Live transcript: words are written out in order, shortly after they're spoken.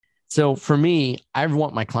So for me, I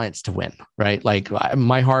want my clients to win, right? Like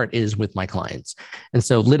my heart is with my clients. And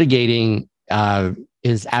so litigating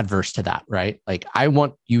is adverse to that, right? Like I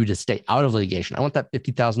want you to stay out of litigation. I want that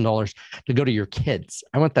 $50,000 to go to your kids.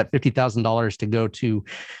 I want that $50,000 to go to,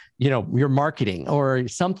 your marketing or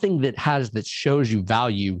something that shows you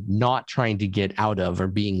value, not trying to get out of or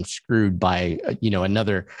being screwed by,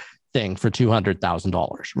 another thing for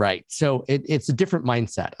 $200,000, right? So it's a different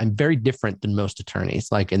mindset. I'm very different than most attorneys,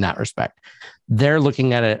 like in that respect. They're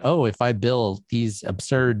looking at it, oh, if I bill these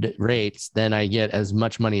absurd rates, then I get as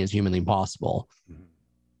much money as humanly possible.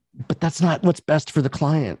 But that's not what's best for the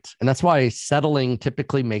client. And that's why settling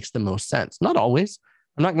typically makes the most sense. Not always.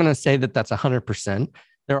 I'm not going to say that that's 100%.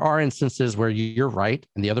 There are instances where you're right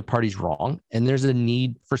and the other party's wrong, and there's a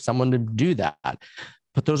need for someone to do that.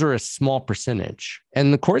 But those are a small percentage.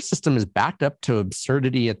 And the court system is backed up to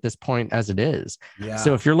absurdity at this point as it is. Yeah.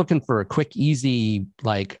 So if you're looking for a quick, easy,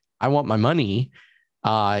 like, I want my money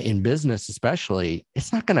in business, especially,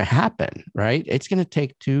 it's not going to happen, right? It's going to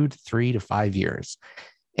take 2 to 3 to 5 years.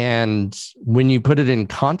 And when you put it in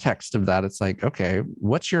context of that, it's like, okay,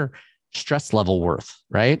 what's your stress level worth,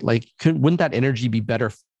 right? Like, wouldn't that energy be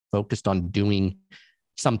better focused on doing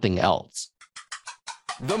something else?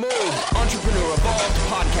 The Move Entrepreneur Evolved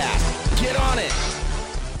podcast. Get on it.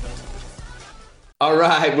 All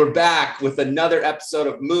right, we're back with another episode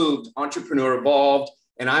of Moved Entrepreneur Evolved,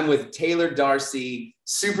 and I'm with Taylor Darcy.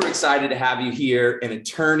 Super excited to have you here, an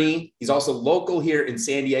attorney. He's also local here in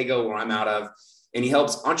San Diego, where I'm out of, and he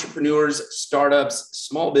helps entrepreneurs, startups,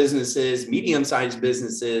 small businesses, medium-sized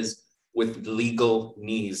businesses with legal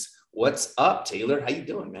needs. What's up, Taylor? How you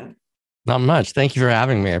doing, man? Not much. Thank you for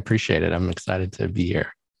having me. I appreciate it. I'm excited to be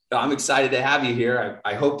here. I'm excited to have you here.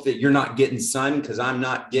 I hope that you're not getting sun, because I'm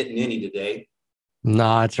not getting any today.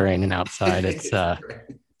 No, it's raining outside. It's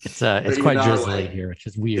quite drizzly here, which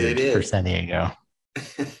is weird for San Diego.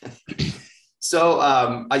 So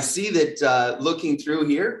I see that looking through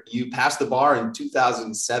here, you passed the bar in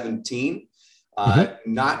 2017,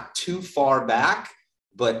 not too far back,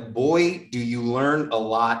 but boy, do you learn a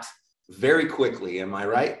lot very quickly. Am I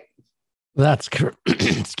right? That's correct.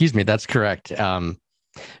 Excuse me. That's correct.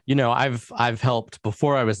 I've helped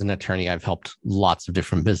before I was an attorney. I've helped lots of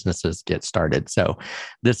different businesses get started. So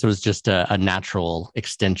this was just a natural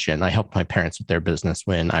extension. I helped my parents with their business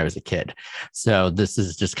when I was a kid. So this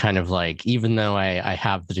is just kind of like, even though I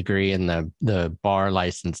have the degree and the bar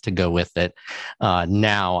license to go with it,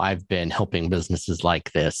 now I've been helping businesses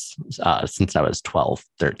like this since I was 12,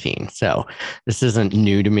 13. So this isn't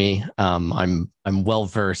new to me. I'm well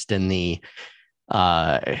versed in the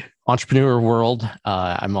entrepreneur world.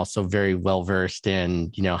 I'm also very well versed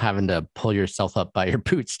in, having to pull yourself up by your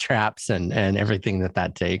bootstraps and everything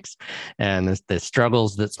that takes, and the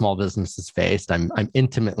struggles that small businesses faced. I'm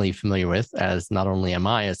intimately familiar with, as not only am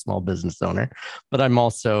I a small business owner, but I'm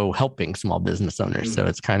also helping small business owners. So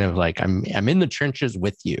it's kind of like I'm in the trenches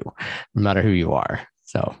with you, no matter who you are.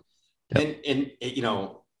 So, yep. And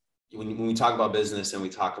when we talk about business and we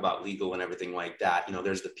talk about legal and everything like that,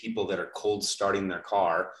 there's the people that are cold starting their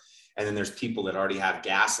car, and then there's people that already have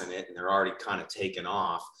gas in it and they're already kind of taken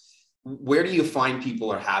off. Where do you find people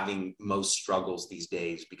are having most struggles these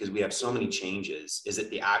days? Because we have so many changes. Is it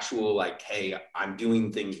the actual like, hey, I'm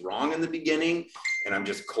doing things wrong in the beginning and I'm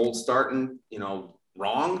just cold starting,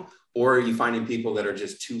 wrong? Or are you finding people that are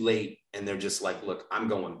just too late and they're just like, look, I'm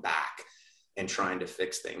going back and trying to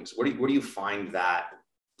fix things? Where do you find that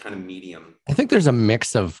kind of medium? I think there's a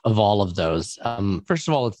mix of all of those. First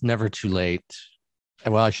of all, it's never too late.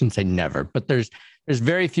 Well, I shouldn't say never, but there's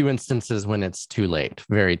very few instances when it's too late.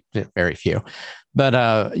 Very, very few. But,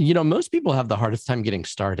 most people have the hardest time getting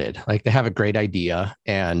started. Like, they have a great idea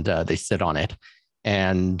and they sit on it,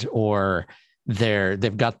 or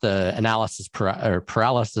they've got the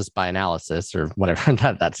paralysis by analysis, or whatever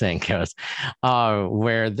that saying goes,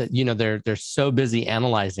 where they're so busy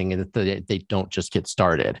analyzing it that they don't just get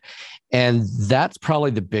started. And that's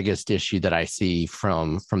probably the biggest issue that I see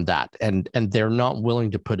from that. And they're not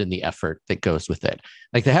willing to put in the effort that goes with it.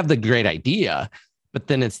 Like, they have the great idea, but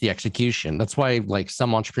then it's the execution. That's why, like,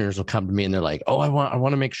 some entrepreneurs will come to me and they're like, oh, I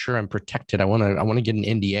want to make sure I'm protected. I want to get an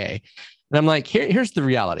NDA. And I'm like, here's the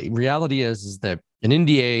reality. Reality is that an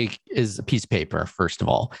NDA is a piece of paper, first of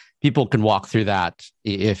all. People can walk through that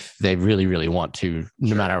if they really, really want to,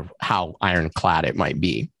 no matter how ironclad it might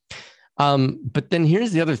be. But then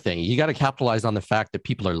here's the other thing. You got to capitalize on the fact that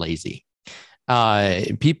people are lazy.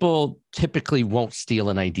 People typically won't steal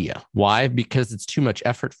an idea. Why? Because it's too much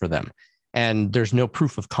effort for them. and there's no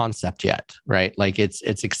proof of concept yet, right? Like it's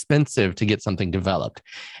expensive to get something developed.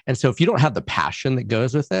 And so if you don't have the passion that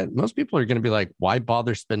goes with it, most people are going to be like, why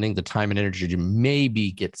bother spending the time and energy to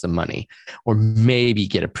maybe get some money or maybe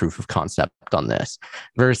get a proof of concept on this,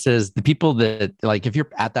 versus the people that, like, if you're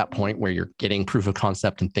at that point where you're getting proof of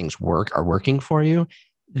concept and things are working for you,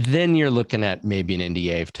 then you're looking at maybe an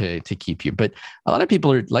NDA to keep you. But a lot of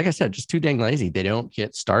people are, like I said, just too dang lazy. They don't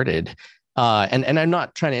get started. And I'm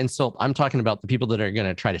not trying to insult. I'm talking about the people that are going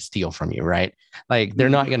to try to steal from you, right? Like they're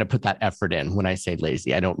not going to put that effort in. When I say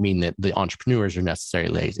lazy, I don't mean that the entrepreneurs are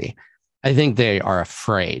necessarily lazy. I think they are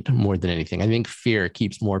afraid more than anything. I think fear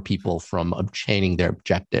keeps more people from obtaining their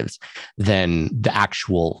objectives than the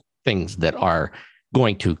actual things that are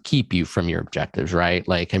going to keep you from your objectives, right?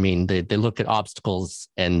 Like, I mean, they look at obstacles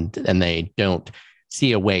and they don't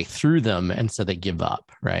see a way through them, and so they give up,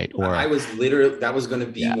 right? Or I was literally, that was going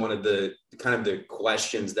to be one of the kind of the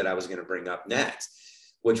questions that I was going to bring up next,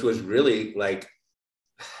 which was really like,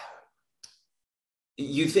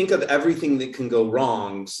 you think of everything that can go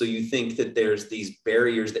wrong. So you think that there's these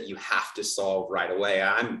barriers that you have to solve right away.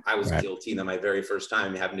 I was guilty in my very first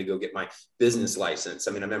time having to go get my business license.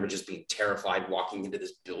 I mean, I remember just being terrified walking into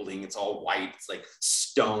this building. It's all white. It's like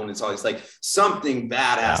stone. It's always like something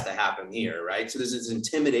bad has to happen here. Right. So there's this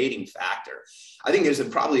intimidating factor. I think there's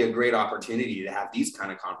probably a great opportunity to have these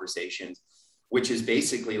kind of conversations, which is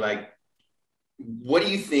basically like, what do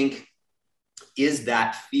you think is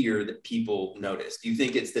that fear that people notice? Do you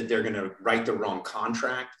think it's that they're going to write the wrong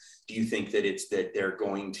contract? Do you think that it's that they're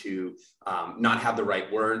going to not have the right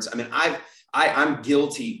words? I mean, I'm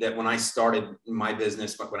guilty that when I started my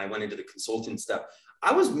business, when I went into the consulting stuff,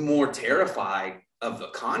 I was more terrified of the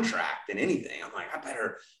contract than anything. I'm like, I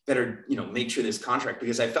better, make sure this contract,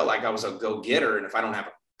 because I felt like I was a go-getter. And if I don't have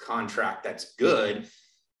a contract that's good,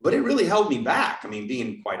 but it really held me back. I mean,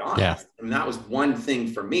 being quite honest, I mean, that was one thing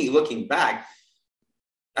for me looking back.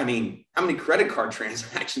 I mean, how many credit card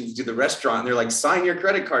transactions do the restaurant? They're like, sign your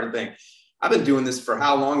credit card thing. I've been doing this for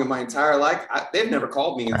how long in my entire life? They've never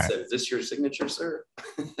called me and said, is this your signature, sir?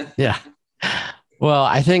 Yeah. Well,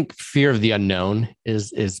 I think fear of the unknown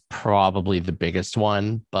is probably the biggest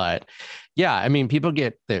one. But yeah, I mean, people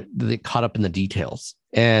get they caught up in the details.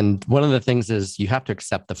 And one of the things is you have to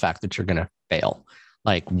accept the fact that you're going to fail.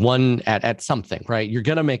 Like at something, right? You're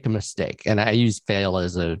going to make a mistake. And I use fail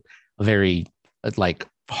as a very like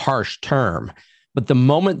harsh term, but the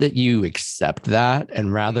moment that you accept that,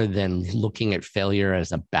 and rather than looking at failure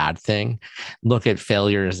as a bad thing, look at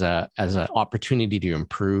failure as an opportunity to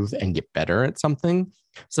improve and get better at something.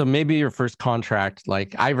 So maybe your first contract,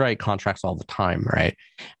 like I write contracts all the time, right?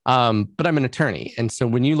 But I'm an attorney. And so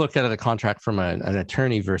when you look at a contract from an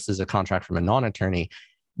attorney versus a contract from a non-attorney,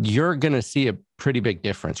 you're going to see a pretty big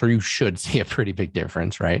difference, or you should see a pretty big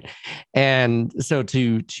difference, right? And so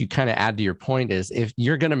to kind of add to your point is, if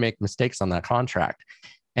you're going to make mistakes on that contract,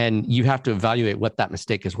 and you have to evaluate what that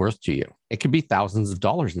mistake is worth to you. It could be thousands of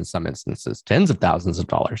dollars in some instances, tens of thousands of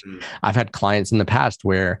dollars. I've had clients in the past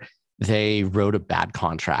where they wrote a bad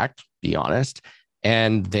contract, be honest,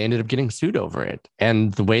 and they ended up getting sued over it.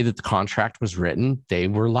 And the way that the contract was written, they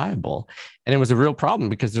were liable. And it was a real problem,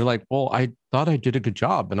 because they're like, well, I thought I did a good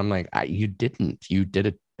job. And I'm like, you didn't. You did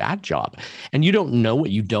a bad job. And you don't know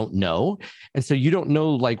what you don't know. And so you don't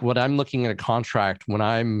know, like, what I'm looking at a contract when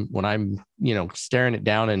I'm staring it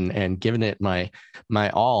down and giving it my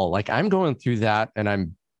all. Like, I'm going through that, and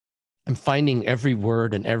I'm finding every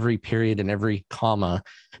word and every period and every comma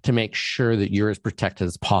to make sure that you're as protected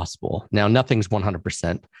as possible. Now, nothing's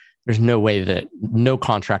 100%. There's no way that no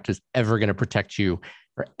contract is ever going to protect you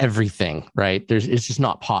for everything, right? It's just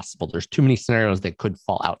not possible. There's too many scenarios that could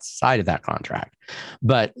fall outside of that contract.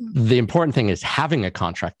 But the important thing is having a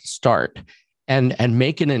contract to start and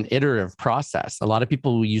making an iterative process. A lot of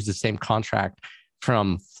people will use the same contract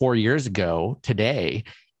from 4 years ago today,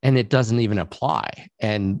 and it doesn't even apply.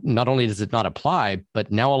 And not only does it not apply,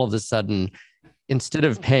 but now all of a sudden, instead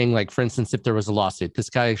of paying, like, for instance, if there was a lawsuit, this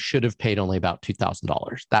guy should have paid only about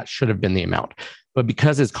 $2,000. That should have been the amount. But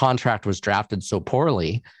because his contract was drafted so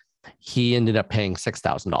poorly, he ended up paying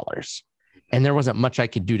 $6,000. And there wasn't much I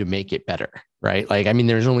could do to make it better, right? Like, I mean,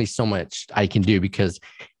 there's only so much I can do because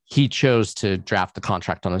he chose to draft the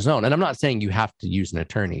contract on his own. And I'm not saying you have to use an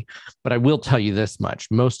attorney, but I will tell you this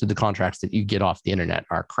much. Most of the contracts that you get off the internet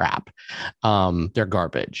are crap. They're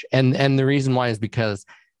garbage. And the reason why is because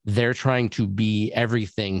they're trying to be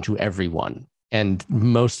everything to everyone. And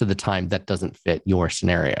most of the time that doesn't fit your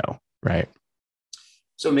scenario, right?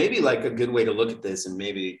 So maybe like a good way to look at this, and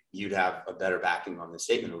maybe you'd have a better backing on the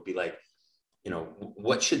statement, would be like,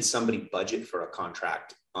 what should somebody budget for a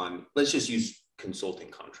contract on? Let's just use consulting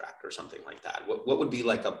contract or something like that? What would be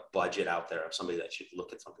like a budget out there of somebody that should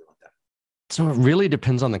look at something like that? So it really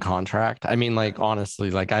depends on the contract. I mean, like,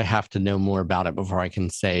 honestly, like I have to know more about it before I can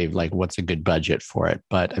say like what's a good budget for it.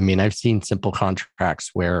 But I mean, I've seen simple contracts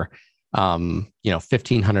where,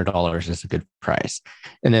 $1,500 is a good price.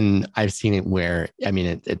 And then I've seen it where, I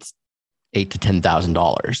mean, it's eight to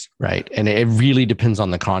 $10,000, right? And it really depends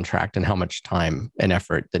on the contract and how much time and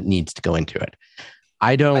effort that needs to go into it.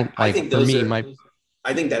 I don't I like, think for those me, are, my,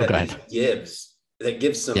 I think that oh, at go least ahead.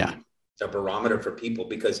 gives Yeah, some a barometer for people,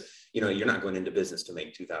 because you're not going into business to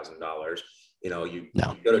make $2,000. no. You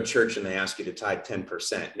go to church and they ask you to tithe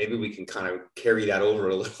 10%. Maybe we can kind of carry that over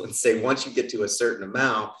a little and say, once you get to a certain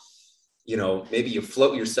amount, maybe you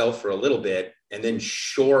float yourself for a little bit and then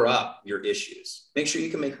shore up your issues. Make sure you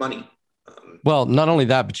can make money. Well, not only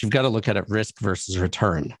that, but you've got to look at it risk versus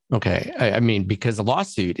return. Okay. I mean, because a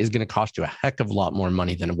lawsuit is going to cost you a heck of a lot more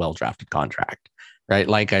money than a well-drafted contract, right?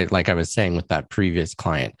 Like I was saying with that previous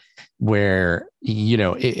client, where,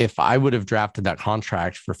 if I would have drafted that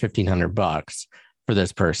contract for $1,500 for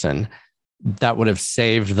this person, that would have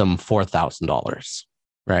saved them $4,000,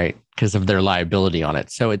 right? Because of their liability on it.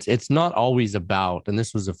 So it's not always about, and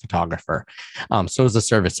this was a photographer, so is the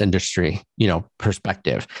service industry,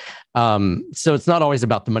 perspective. So it's not always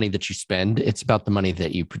about the money that you spend; it's about the money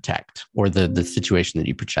that you protect, or the situation that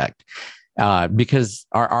you protect. Because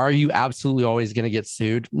are you absolutely always going to get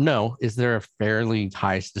sued? No. Is there a fairly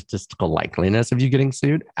high statistical likeliness of you getting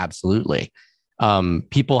sued? Absolutely.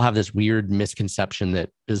 People have this weird misconception that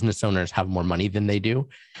business owners have more money than they do.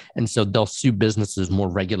 And so they'll sue businesses more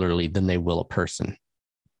regularly than they will a person.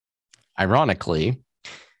 Ironically,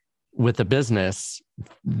 with a business,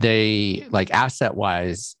 they like asset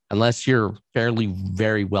wise, unless you're fairly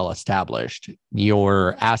very well established,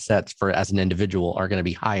 your assets for as an individual are going to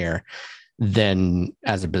be higher than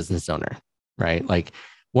as a business owner, right? Like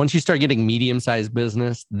once you start getting medium-sized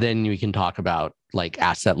business, then you can talk about like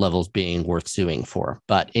asset levels being worth suing for.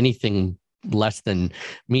 But anything less than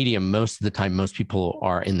medium, most of the time, most people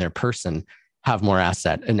are in their person have more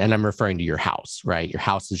asset. And I'm referring to your house, right? Your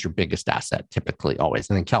house is your biggest asset, typically always.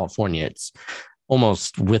 And in California, it's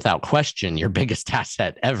almost without question your biggest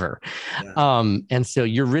asset ever. Yeah. And so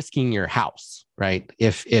you're risking your house, right?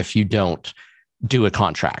 If you don't do a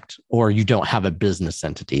contract or you don't have a business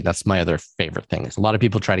entity. That's my other favorite thing is a lot of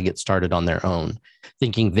people try to get started on their own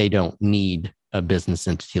thinking they don't need a business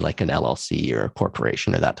entity like an LLC or a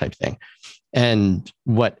corporation or that type of thing. And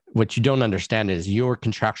what you don't understand is you're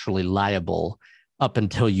contractually liable up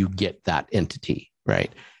until you get that entity,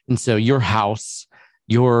 right? And so your house,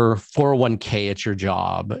 your 401k at your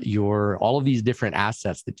job, your all of these different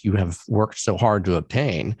assets that you have worked so hard to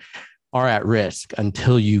obtain are at risk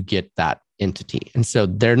until you get that entity. And so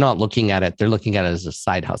they're not looking at it, they're looking at it as a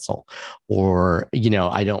side hustle or,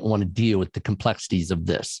 I don't want to deal with the complexities of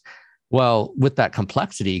this. Well, with that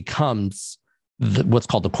complexity comes what's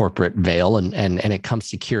called the corporate veil and it comes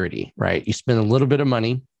security, right? You spend a little bit of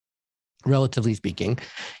money, relatively speaking,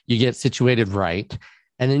 you get situated right.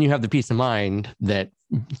 And then you have the peace of mind that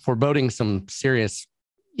foreboding some serious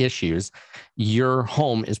issues, your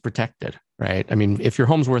home is protected, right? I mean, if your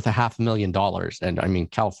home's worth $500,000, and I mean,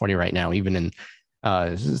 California right now, even in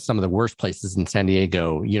some of the worst places in San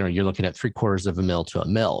Diego, you're looking at $750,000 to $1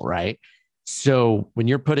 million, right? So when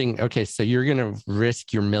you're so you're going to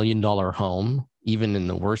risk your $1 million home, even in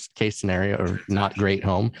the worst case scenario or not great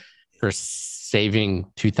home, for saving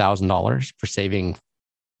 $2,000, for saving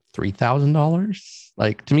 $3,000.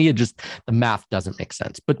 Like to me, the math doesn't make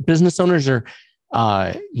sense. But business owners are,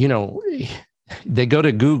 they go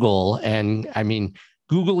to Google, and I mean,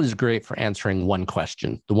 Google is great for answering one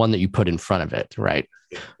question, the one that you put in front of it, right?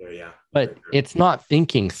 Yeah. But it's not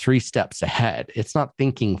thinking 3 steps ahead. It's not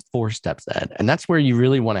thinking 4 steps ahead. And that's where you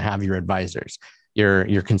really want to have your advisors,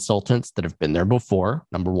 your consultants that have been there before,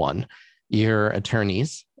 number one, your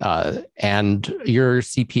attorneys, and your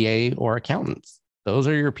CPA or accountants. Those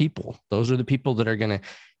are your people. Those are the people that are going to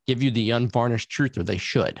give you the unvarnished truth, or they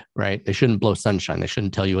should, right? They shouldn't blow sunshine. They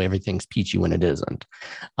shouldn't tell you everything's peachy when it isn't,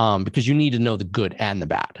 because you need to know the good and the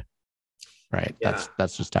bad, right? Yeah.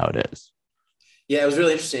 That's just how it is. Yeah, it was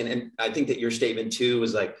really interesting. And I think that your statement too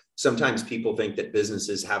was like, sometimes people think that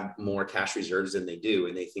businesses have more cash reserves than they do.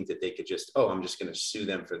 And they think that they could just, I'm just going to sue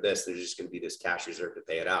them for this. There's just going to be this cash reserve to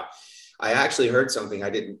pay it out. I actually heard something, I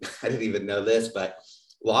didn't even know this, but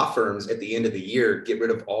law firms at the end of the year get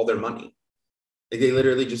rid of all their money. They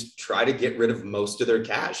literally just try to get rid of most of their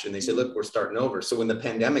cash. And they say, look, we're starting over. So when the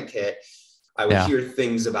pandemic hit, I would hear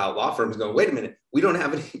things about law firms going, wait a minute, we don't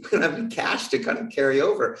have any cash to kind of carry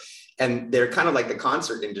over. And they're kind of like the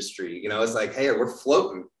concert industry, it's like, hey, we're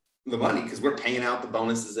floating. the money because we're paying out the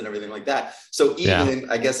bonuses and everything like that. So even, Yeah.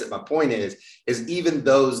 I guess my point is even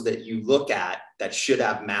those that you look at that should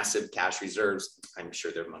have massive cash reserves, I'm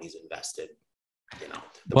sure their money's invested, the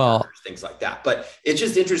Well, partners, things like that. But it's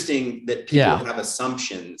just interesting that people yeah. have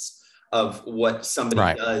assumptions of what somebody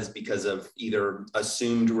Right. does because of either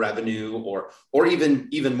assumed revenue or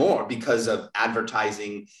even more because of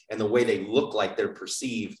advertising, and the way they look like they're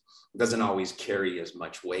perceived doesn't always carry as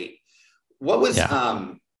much weight. What was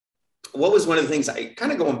Yeah. what was one of the things, I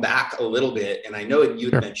kind of going back a little bit, and I know you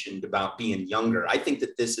had Sure. mentioned about being younger. I think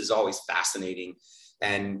that this is always fascinating.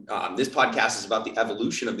 And this podcast is about the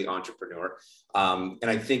evolution of the entrepreneur. And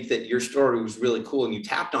I think that your story was really cool. And you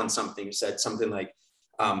tapped on something, you said something like,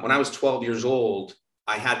 when I was 12 years old,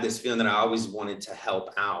 I had this feeling that I always wanted to help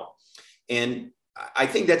out. And I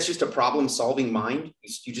think that's just a problem solving mind.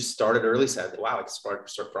 You just started early, said, wow, I can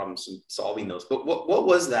start problem solving those. But what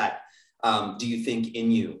was that, do you think, in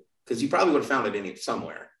you? Because you probably would have found it in you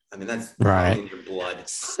somewhere. I mean, that's Right. probably in your blood.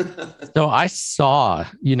 So I saw,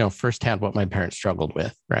 firsthand what my parents struggled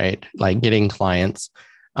with, right? Like getting clients.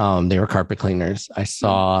 They were carpet cleaners. I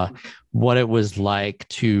saw what it was like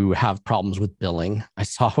to have problems with billing. I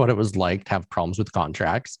saw what it was like to have problems with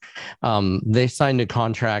contracts. They signed a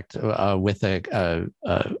contract with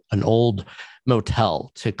an old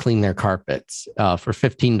motel to clean their carpets for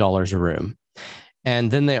 $15 a room.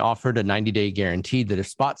 And then they offered a 90-day guarantee that if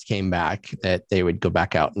spots came back, that they would go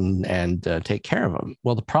back out and take care of them.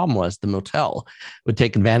 Well, the problem was the motel would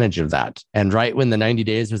take advantage of that. And right when the 90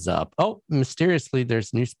 days was up, oh, mysteriously,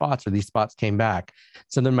 there's new spots, or these spots came back.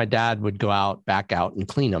 So then my dad would go back out and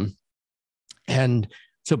clean them. And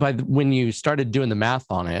so when you started doing the math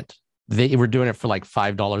on it, they were doing it for like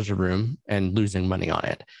 $5 a room and losing money on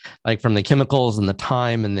it, like from the chemicals and the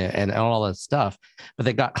time and all that stuff. But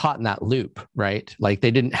they got caught in that loop, right? Like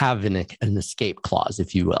they didn't have an escape clause,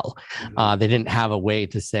 if you will. They didn't have a way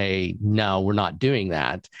to say, no, we're not doing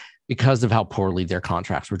that, because of how poorly their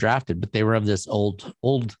contracts were drafted. But they were of this old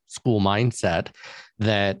school mindset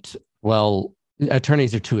that, well,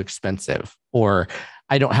 attorneys are too expensive, or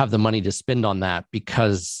I don't have the money to spend on that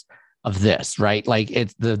because of this, right? Like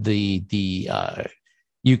it's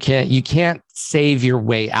you can't save your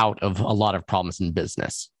way out of a lot of problems in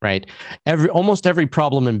business, right? Almost every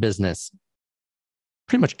problem in business,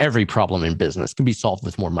 pretty much every problem in business can be solved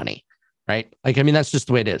with more money, right? Like, I mean, that's just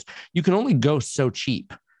the way it is. You can only go so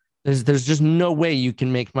cheap. There's just no way you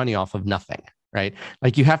can make money off of nothing, right?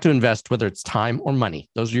 Like you have to invest, whether it's time or money.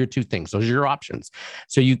 Those are your two things. Those are your options.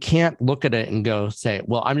 So you can't look at it and say,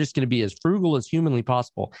 well, I'm just going to be as frugal as humanly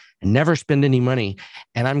possible and never spend any money,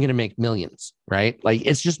 and I'm going to make millions, right? Like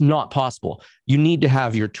it's just not possible. You need to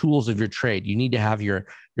have your tools of your trade. You need to have your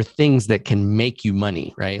things that can make you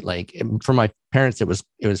money, right? Like for my parents, it was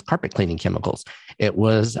carpet cleaning chemicals. It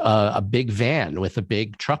was a big van with a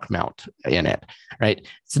big truck mount in it, right?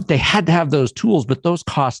 So they had to have those tools, but those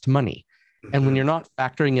cost money. And when you're not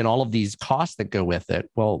factoring in all of these costs that go with it,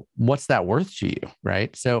 well, what's that worth to you,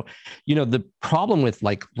 right? So, the problem with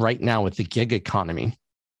like right now with the gig economy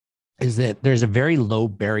is that there's a very low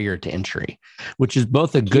barrier to entry, which is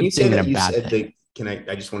both a good thing and a bad thing.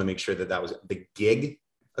 I just want to make sure that was the gig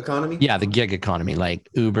economy. Yeah, the gig economy, like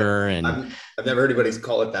Uber and I've never heard anybody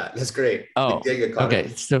call it that. That's great. Oh, the gig economy. Okay.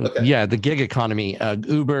 So yeah, the gig economy,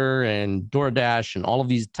 Uber and DoorDash and all of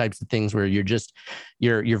these types of things where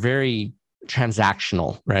you're very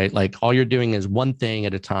transactional, right? Like all you're doing is one thing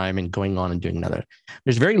at a time and going on and doing another.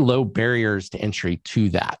 There's very low barriers to entry to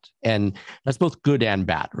that. And that's both good and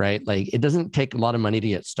bad, right? Like it doesn't take a lot of money to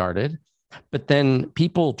get started, but then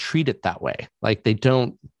people treat it that way. Like they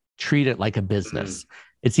don't treat it like a business.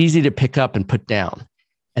 It's easy to pick up and put down.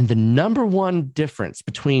 And the number one difference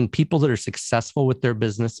between people that are successful with their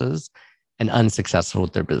businesses and unsuccessful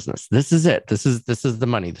with their business, this is it. This is the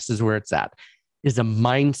money. This is where it's at, is a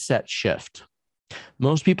mindset shift.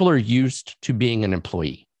 Most people are used to being an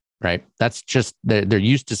employee, right? That's just, they're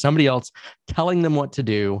used to somebody else telling them what to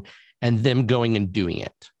do and them going and doing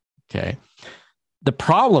it. Okay. The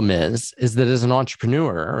problem is that as an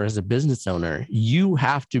entrepreneur or as a business owner, you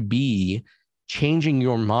have to be changing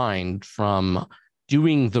your mind from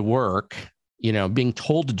doing the work, being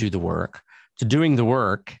told to do the work, to doing the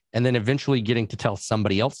work, and then eventually getting to tell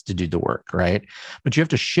somebody else to do the work, right? But you have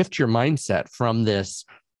to shift your mindset from this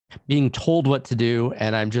being told what to do,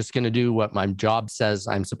 and I'm just going to do what my job says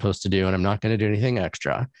I'm supposed to do, and I'm not going to do anything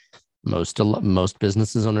extra. Most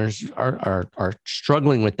businesses owners are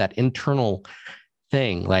struggling with that internal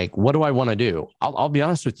thing. Like, what do I want to do? I'll be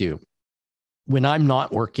honest with you. When I'm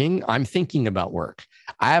not working, I'm thinking about work.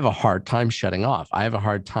 I have a hard time shutting off. I have a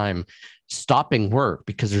hard time stopping work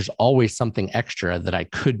because there's always something extra that I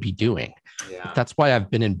could be doing. Yeah. That's why I've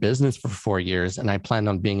been in business for 4 years, and I plan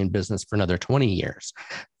on being in business for another 20 years,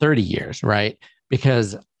 30 years, right?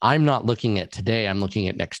 Because I'm not looking at today, I'm looking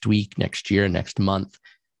at next week, next year, next month,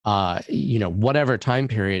 whatever time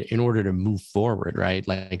period in order to move forward, right?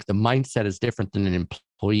 Like the mindset is different than an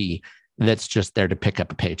employee that's just there to pick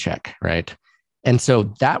up a paycheck, right? And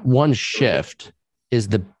so that one shift is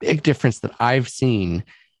the big difference that I've seen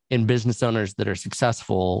in business owners that are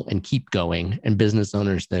successful and keep going, and business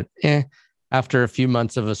owners that, after a few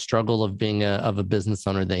months of a struggle of being a business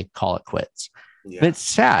owner, they call it quits. Yeah. And it's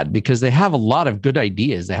sad because they have a lot of good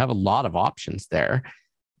ideas. They have a lot of options there.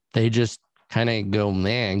 They just kind of go,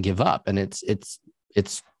 man, give up. And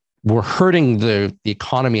we're hurting the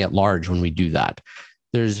economy at large when we do that.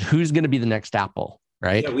 There's who's going to be the next Apple,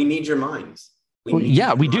 right? Yeah, we need your minds. We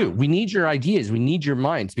do. We need your ideas. We need your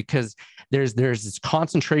minds, because there's this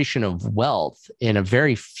concentration of wealth in a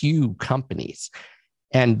very few companies,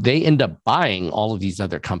 and they end up buying all of these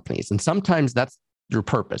other companies. And sometimes that's your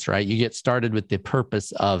purpose, right? You get started with the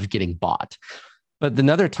purpose of getting bought. But then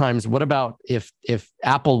other times, what about if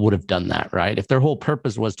Apple would have done that, right? If their whole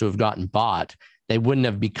purpose was to have gotten bought, they wouldn't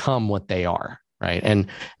have become what they are, right? And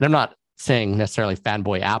I'm not saying necessarily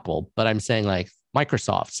fanboy Apple, but I'm saying like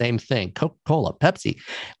Microsoft, same thing, Coca-Cola, Pepsi,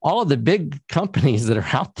 all of the big companies that are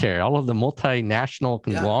out there, all of the multinational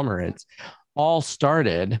conglomerates, all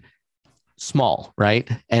started small, right?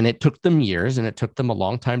 And it took them years, and it took them a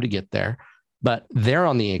long time to get there, but they're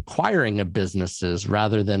on the acquiring of businesses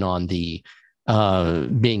rather than on the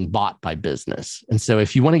being bought by business. And so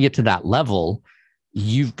if you want to get to that level,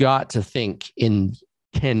 you've got to think in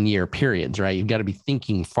 10-year periods, right? You've got to be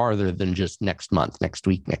thinking farther than just next month, next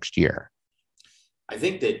week, next year. I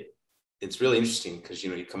think that it's really interesting because,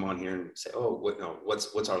 you come on here and say, oh,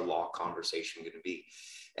 what's our law conversation going to be?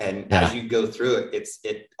 And as you go through it,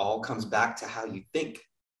 it all comes back to how you think.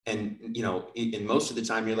 And, in most of the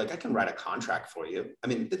time you're like, I can write a contract for you. I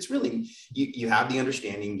mean, it's really, you have the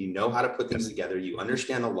understanding, you know how to put things together, you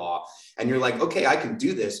understand the law, and you're like, okay, I can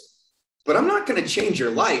do this, but I'm not going to change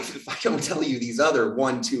your life if I don't tell you these other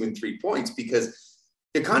 1, 2, and 3 points, because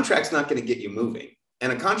the contract's not going to get you moving.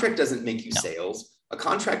 And a contract doesn't make you sales. A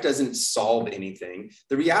contract doesn't solve anything.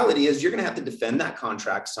 The reality is you're going to have to defend that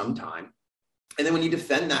contract sometime. And then when you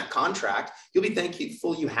defend that contract, you'll be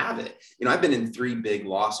thankful you have it. I've been in 3 big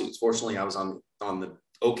lawsuits. Fortunately, I was on the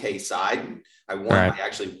okay side, and I won. Right. I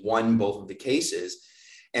actually won both of the cases.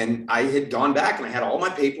 And I had gone back and I had all my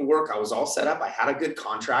paperwork. I was all set up. I had a good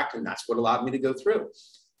contract, and that's what allowed me to go through.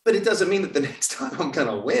 But it doesn't mean that the next time I'm going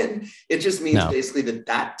to win. It just means basically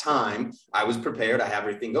that time I was prepared. I have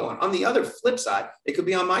everything going. On the other flip side, it could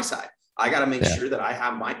be on my side. I got to make sure that I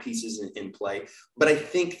have my pieces in play. But I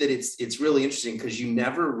think that it's really interesting because you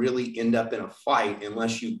never really end up in a fight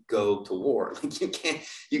unless you go to war. Like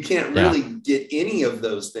you can't really get any of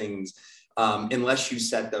those things unless you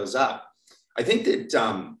set those up. I think that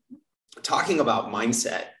talking about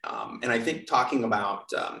mindset, and I think talking about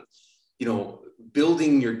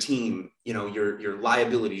building your team, your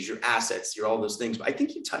liabilities, your assets, all those things. But I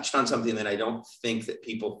think you touched on something that I don't think that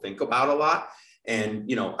people think about a lot. And,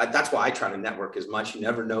 that's why I try to network as much. You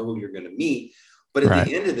never know who you're going to meet. But at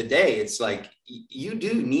the end of the day, it's like, you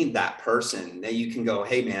do need that person that you can go,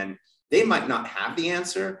 hey, man, they might not have the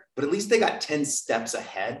answer, but at least they got 10 steps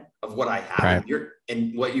ahead of what I have. Right.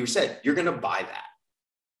 And what you said, you're going to buy that.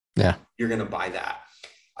 Yeah. You're going to buy that.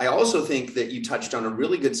 I also think that you touched on a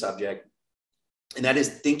really good subject, and that is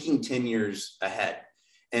thinking 10 years ahead,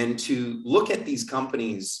 and to look at these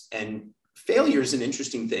companies. And failure is an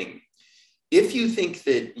interesting thing. If you think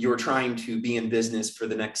that you're trying to be in business for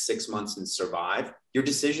the next 6 months and survive, your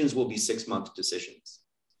decisions will be 6-month decisions.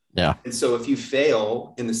 Yeah. And so if you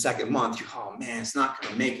fail in the second month, oh man, it's not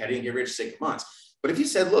going to make it. I didn't get rich 6 months. But if you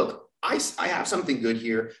said, look, I have something good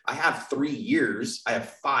here. I have 3 years. I have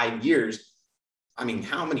 5 years. I mean,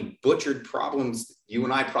 how many butchered problems you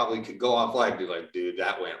and I probably could go off like, be like, dude,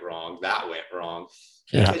 that went wrong. That went wrong.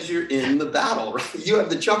 Yeah. Because you're in the battle, right? You have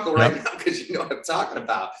the chuckle right now because you know what I'm talking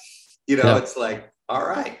about. It's like, all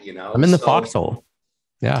right, I'm in the foxhole.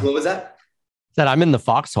 Yeah. What was that? That I'm in the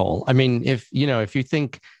foxhole. I mean, if you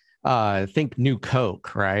think new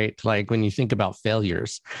Coke, right? Like when you think about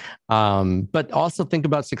failures, but also think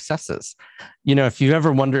about successes. If you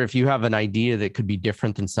ever wonder if you have an idea that could be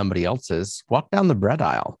different than somebody else's, walk down the bread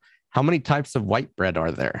aisle. How many types of white bread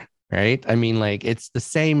are there? right? I mean, like it's the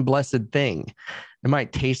same blessed thing. It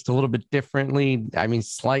might taste a little bit differently. I mean,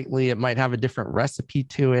 slightly, it might have a different recipe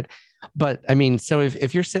to it. But I mean, so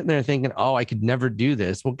if you're sitting there thinking, oh, I could never do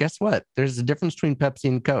this, well, guess what? There's a difference between Pepsi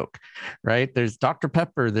and Coke, right? There's Dr.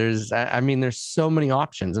 Pepper. I mean, there's so many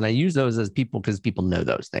options. And I use those as people because people know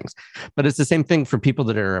those things. But it's the same thing for people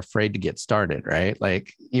that are afraid to get started, right?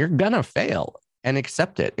 Like you're going to fail and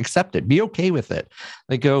accept it, be okay with it.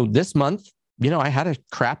 Like go this month, I had a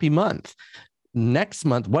crappy month. Next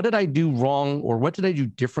month, what did I do wrong or what did I do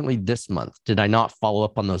differently this month? Did I not follow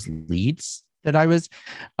up on those leads that I was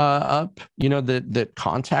up, that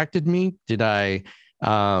contacted me?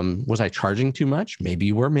 Was I charging too much? Maybe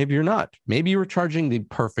you were, maybe you're not. Maybe you were charging the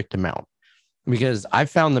perfect amount, because I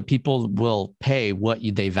found that people will pay what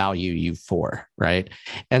they value you for, right?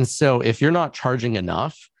 And so if you're not charging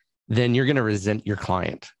enough, then you're going to resent your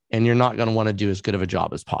client and you're not going to want to do as good of a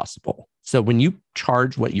job as possible. So when you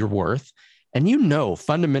charge what you're worth, and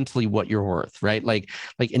fundamentally what you're worth, right? Like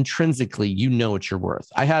intrinsically, what you're worth.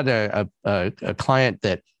 I had a client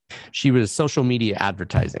that she was social media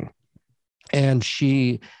advertising, and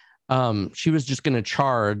she was just going to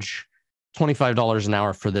charge $25 an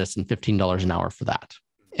hour for this and $15 an hour for that.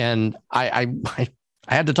 And I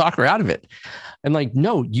had to talk her out of it. And like,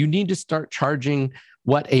 no, you need to start charging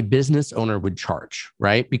what a business owner would charge,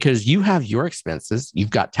 right? Because you have your expenses, you've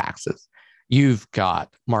got taxes, you've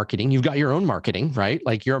got marketing, you've got your own marketing, right?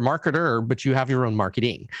 Like you're a marketer, but you have your own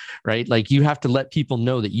marketing, right? Like you have to let people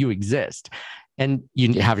know that you exist. And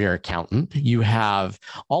you have your accountant, you have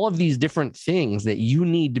all of these different things that you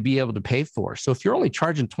need to be able to pay for. So if you're only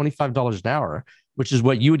charging $25 an hour, which is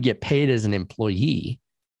what you would get paid as an employee,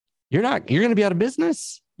 you're going to be out of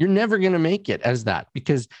business. You're never going to make it as that,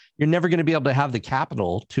 because you're never going to be able to have the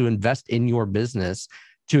capital to invest in your business,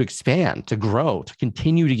 to expand, to grow, to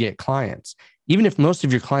continue to get clients, even if most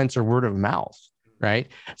of your clients are word of mouth, right?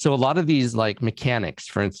 So a lot of these, like mechanics,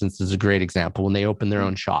 for instance, is a great example when they open their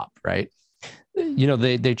own shop, right?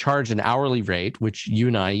 They charge an hourly rate, which you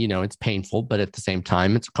and I, it's painful, but at the same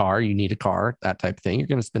time, it's a car, you need a car, that type of thing. You're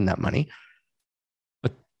going to spend that money.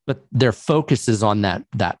 But their focus is on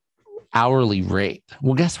that hourly rate.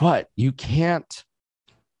 Well, guess what? You can't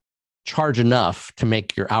charge enough to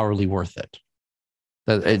make your hourly worth it.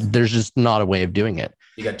 There's just not a way of doing it.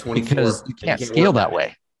 You got 24 because you can't scale that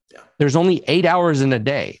way. Yeah. There's only 8 hours in a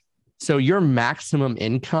day. So your maximum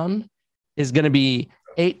income is going to be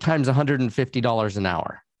 8 times $150 an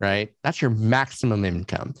hour, right? That's your maximum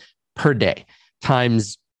income per day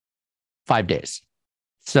times 5 days.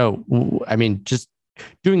 So, I mean, just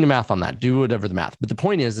doing the math on that, do whatever the math. But the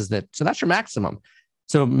point is that, so that's your maximum.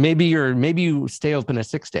 So maybe you stay open a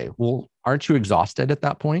 6 day. Well, aren't you exhausted at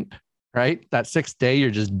that point? Right? That 6th day,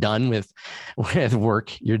 you're just done with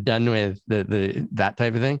work. You're done with that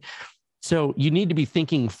type of thing. So you need to be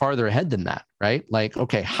thinking farther ahead than that, right? Like,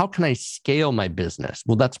 okay, how can I scale my business?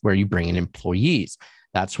 Well, that's where you bring in employees.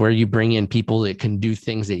 That's where you bring in people that can do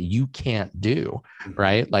things that you can't do,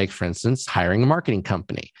 right? Like, for instance, hiring a marketing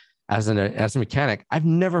company. As a mechanic, I've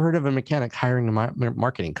never heard of a mechanic hiring a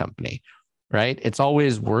marketing company, right? It's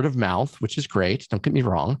always word of mouth, which is great. Don't get me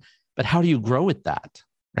wrong. But how do you grow with that?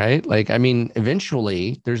 Right? Like, I mean,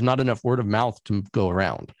 eventually there's not enough word of mouth to go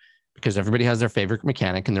around, because everybody has their favorite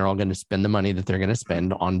mechanic and they're all going to spend the money that they're going to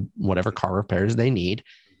spend on whatever car repairs they need.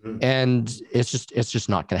 Mm-hmm. And it's just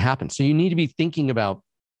not going to happen. So you need to be thinking about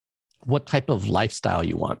what type of lifestyle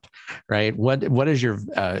you want, right? What is your,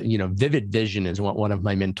 vivid vision is what one of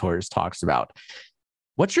my mentors talks about.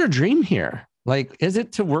 What's your dream here? Like, is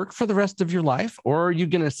it to work for the rest of your life, or are you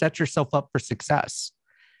going to set yourself up for success?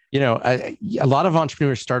 A lot of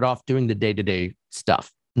entrepreneurs start off doing the day-to-day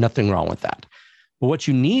stuff. Nothing wrong with that. But what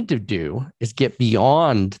you need to do is get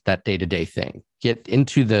beyond that day-to-day thing. Get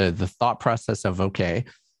into the thought process of, okay,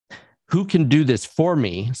 who can do this for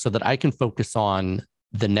me so that I can focus on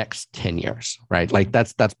the next 10 years, right? Like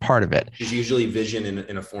that's part of it. It's usually vision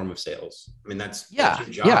in a form of sales. I mean, that's your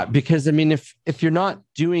job. Yeah. Because I mean, if you're not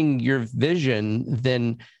doing your vision,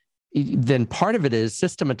 then part of it is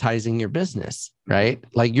systematizing your business, right?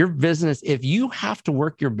 Like your business, if you have to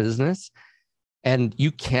work your business and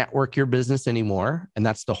you can't work your business anymore, and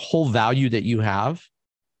that's the whole value that you have,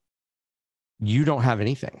 you don't have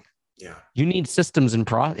anything. Yeah. You need systems in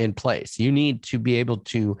place. You need to be able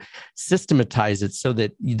to systematize it so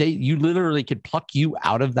that you literally could pluck you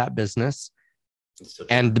out of that business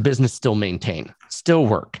and the business still maintain, still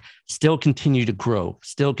work, still continue to grow,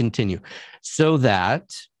 still continue, so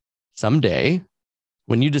that someday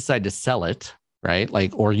when you decide to sell it, right?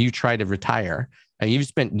 Like, or you try to retire and you've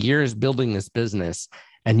spent years building this business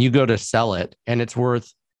and you go to sell it and it's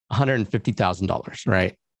worth $150,000,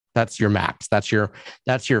 right? That's your max. That's your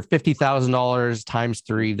 $50,000 times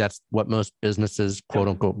three. That's what most businesses, quote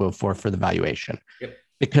unquote, go for the valuation,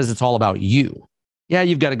 because it's all about you. Yeah,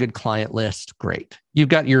 you've got a good client list. Great. You've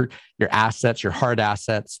got your assets, your hard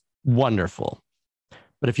assets. Wonderful.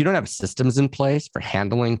 But if you don't have systems in place for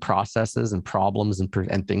handling processes and problems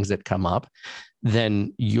and things that come up,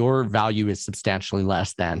 then your value is substantially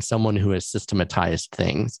less than someone who has systematized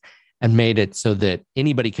things and made it so that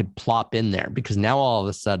anybody could plop in there, because now all of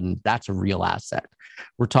a sudden that's a real asset.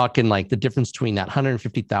 We're talking like the difference between that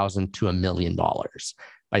 $150,000 to $1 million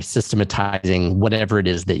by systematizing whatever it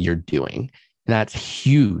is that you're doing. And that's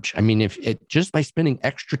huge. I mean, if it just by spending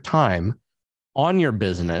extra time on your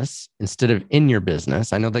business instead of in your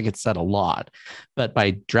business, I know that gets said a lot, but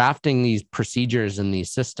by drafting these procedures and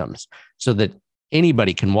these systems so that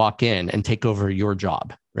anybody can walk in and take over your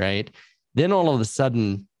job, right? Then all of a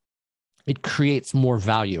sudden it creates more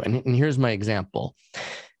value. And here's my example.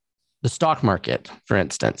 The stock market, for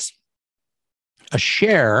instance, a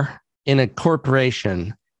share in a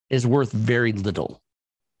corporation is worth very little,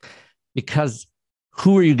 because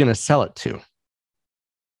who are you going to sell it to?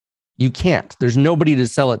 You can't. There's nobody to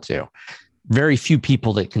sell it to. Very few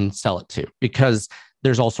people that can sell it to, because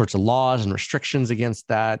there's all sorts of laws and restrictions against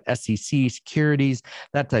that, SEC, securities,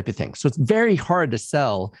 that type of thing. So it's very hard to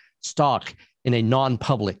sell stock in a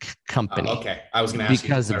non-public company. Okay. I was going to ask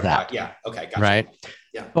because you of that. Yeah. Okay. Gotcha. Right.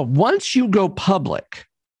 Yeah. But once you go public,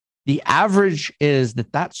 the average is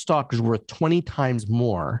that stock is worth 20 times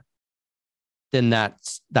more than that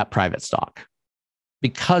private stock,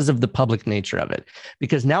 because of the public nature of it.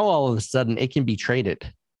 Because now all of a sudden it can be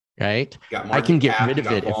traded, right? I can get rid of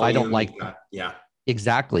it if I don't like it. Yeah.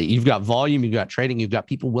 Exactly. You've got volume, you've got trading, you've got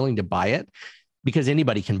people willing to buy it, because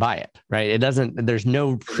anybody can buy it, right? There's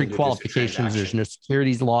no pre-qualifications. There's no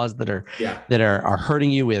securities laws that are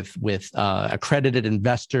hurting you with accredited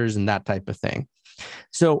investors and that type of thing.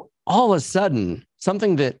 So all of a sudden,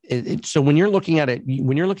 something that so when you're looking at it,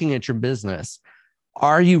 when you're looking at your business,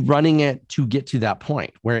 are you running it to get to that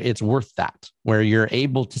point where it's worth that, where you're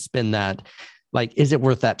able to spend that? Like, is it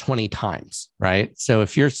worth that 20 times, right? So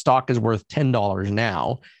if your stock is worth $10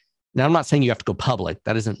 now, I'm not saying you have to go public.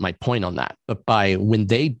 That isn't my point on that. But when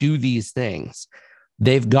they do these things,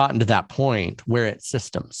 they've gotten to that point where it's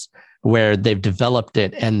systems, where they've developed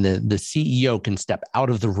it, and the CEO can step out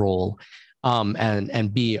of the role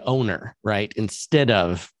and be owner, right? Instead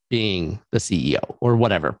of being the CEO or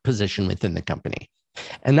whatever position within the company.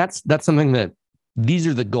 And that's something that these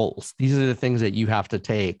are the goals. These are the things that you have to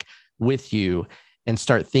take with you and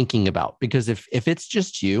start thinking about. Because if it's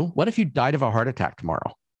just you, what if you died of a heart attack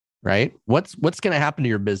tomorrow, right? What's going to happen to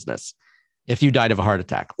your business if you died of a heart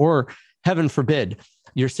attack? Or heaven forbid,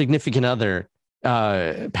 your significant other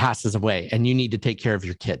passes away and you need to take care of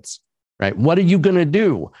your kids, right? What are you going to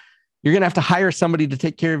do? You're going to have to hire somebody to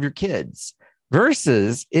take care of your kids.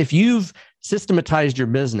 Versus if you've systematized your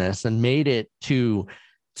business and made it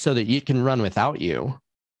so that you can run without you,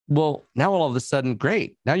 well, now all of a sudden,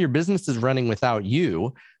 great. Now your business is running without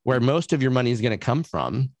you, where most of your money is going to come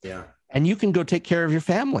from. Yeah. And you can go take care of your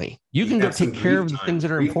family. You can go take care of the things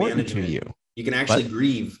that are important to you. You can actually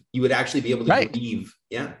grieve. You would actually be able to grieve.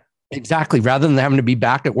 Yeah. Exactly. Rather than having to be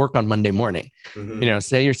back at work on Monday morning. Mm-hmm.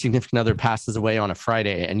 Say your significant other passes away on a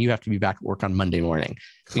Friday and you have to be back at work on Monday morning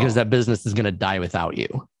because that business is going to die without you,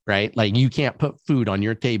 right? Like, you can't put food on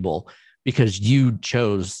your table because you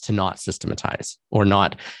chose to not systematize or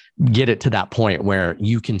not get it to that point where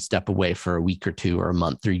you can step away for a week or two or a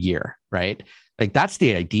month or a year, right? Like, that's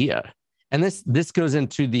the idea. And this goes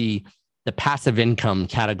into the passive income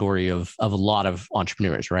category of a lot of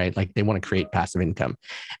entrepreneurs, right? Like, they want to create passive income,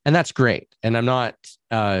 and that's great. And I'm not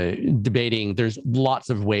debating, there's lots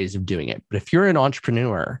of ways of doing it. But if you're an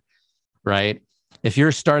entrepreneur, right? If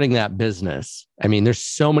you're starting that business, I mean, there's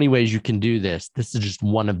so many ways you can do this. This is just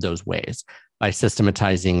one of those ways, by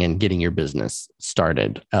systematizing and getting your business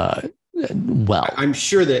started well. I'm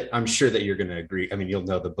sure that you're going to agree. I mean, you'll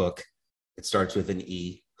know the book. It starts with an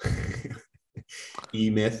E.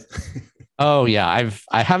 E-Myth. Oh yeah,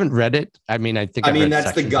 I haven't read it. I mean, that's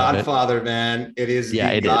the Godfather, man. It is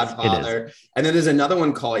the Godfather. It is. And then there's another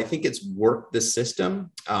one called, I think it's Work the System.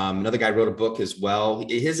 Another guy wrote a book as well.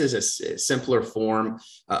 His is a simpler form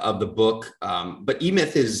of the book. But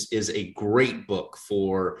E-Myth is a great book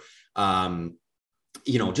for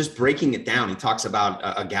just breaking it down. He talks about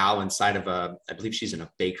a gal inside of I believe she's in a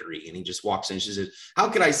bakery, and he just walks in. She says, how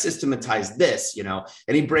could I systematize this?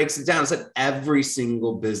 And he breaks it down. It's like every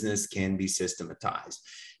single business can be systematized,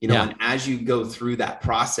 and as you go through that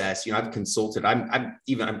process, I've consulted, I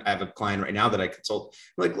have a client right now that I consult.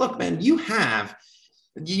 I'm like, look, man, you have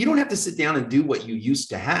You don't have to sit down and do what you used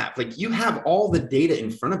to have. Like, you have all the data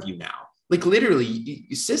in front of you now. Like, literally,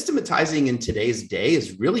 systematizing in today's day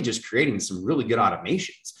is really just creating some really good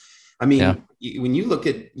automations. I mean, when you look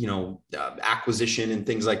at, acquisition and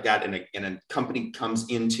things like that, and a company comes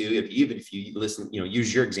into, even if you listen,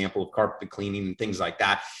 use your example of carpet cleaning and things like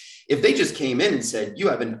that. If they just came in and said, you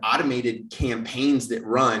have an automated campaigns that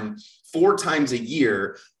run 4 times a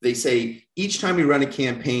year, they say each time we run a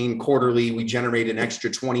campaign quarterly, we generate an extra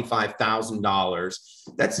 $25,000.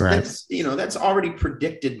 That's already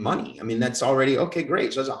predicted money. I mean, that's already, okay,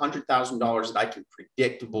 great. So that's $100,000 that I can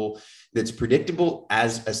that's predictable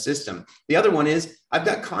as a system. The other one is I've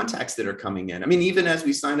got contacts that are coming in. I mean, even as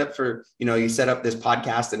we signed up for, you set up this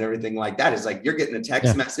podcast and everything like that, it's like, you're getting a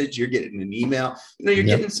text message, you're getting an email, you're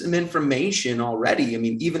getting some information already. I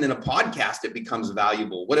mean, even in a podcast, it becomes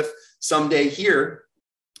valuable. What if someday here,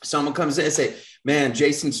 someone comes in and say, man,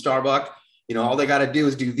 Jason Starbuck, all they got to do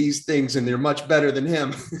is do these things and they're much better than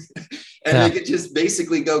him. And they could just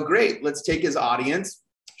basically go, great, let's take his audience,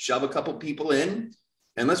 shove a couple people in,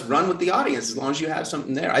 and let's run with the audience as long as you have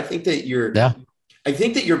something there. I think that you're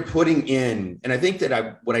putting in, and I think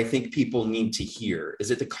that what I think people need to hear is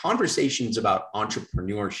that the conversations about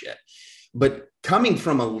entrepreneurship, but coming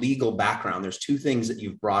from a legal background, there's 2 things that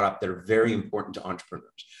you've brought up that are very important to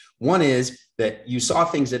entrepreneurs. One is that you saw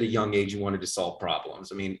things at a young age, you wanted to solve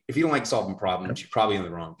problems. I mean, if you don't like solving problems, you're probably in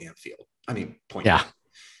the wrong damn field. I mean, point blank.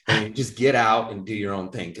 I mean, just get out and do your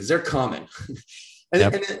own thing, because they're coming.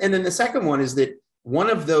 And then the second one is that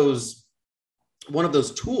one of those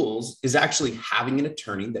tools is actually having an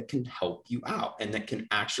attorney that can help you out and that can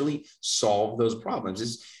actually solve those problems.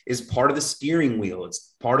 Is part of the steering wheel.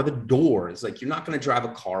 It's part of the door. It's like, you're not going to drive a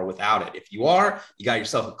car without it. If you are, you got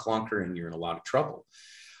yourself a clunker and you're in a lot of trouble.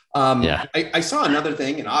 I saw another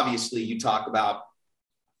thing, and obviously you talk about,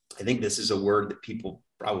 I think this is a word that people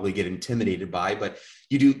probably get intimidated by, but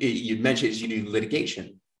you mentioned you do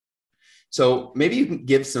litigation. So maybe you can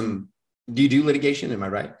give do you do litigation? Am I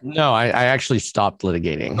right? No, I actually stopped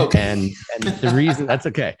litigating. Okay. And the reason that's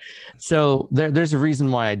okay. So there's a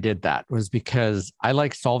reason why I did that, was because I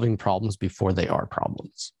like solving problems before they are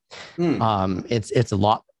problems. It's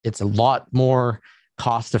a lot more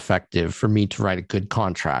cost effective for me to write a good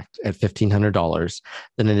contract at $1,500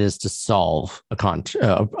 than it is to solve a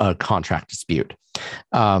contract dispute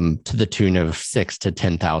to the tune of $6,000 to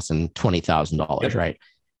 $10,000, $20,000, right?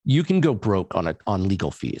 You can go broke on legal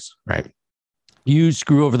fees, right? You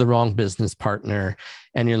screw over the wrong business partner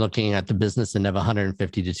and you're looking at the business end of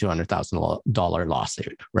 $150,000 to $200,000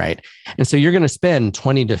 lawsuit, right? And so you're going to spend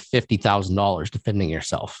 $20,000 to $50,000 defending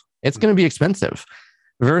yourself. It's going to be expensive.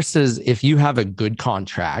 Versus if you have a good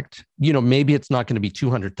contract, maybe it's not going to be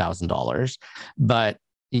 $200,000, but,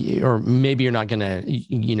 or maybe you're not going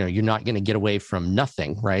to get away from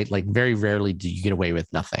nothing, right? Like, very rarely do you get away with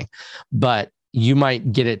nothing, but you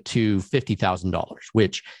might get it to $50,000,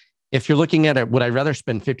 which, if you're looking at it, would I rather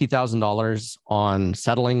spend $50,000 on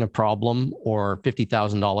settling a problem or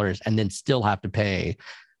 $50,000 and then still have to pay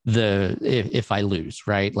if I lose,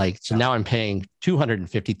 right? Like, so now I'm paying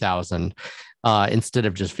 $250,000 instead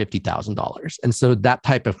of just $50,000. And so that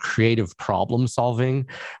type of creative problem solving,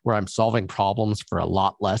 where I'm solving problems for a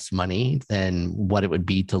lot less money than what it would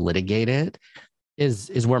be to litigate it,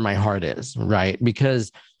 is where my heart is, right?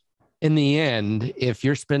 Because in the end, if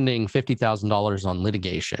you're spending $50,000 on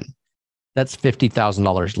litigation, that's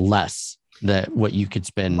 $50,000 less than what you could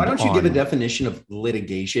spend. Why don't you give a definition of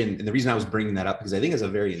litigation? And the reason I was bringing that up, because I think it's a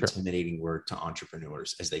very intimidating word to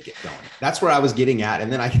entrepreneurs as they get going. That's where I was getting at. And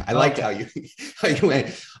then I liked how you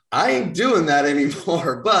went, I ain't doing that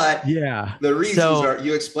anymore. But the reasons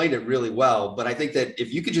you explained it really well. But I think that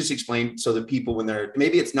if you could just explain, so that people, when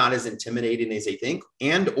maybe it's not as intimidating as they think,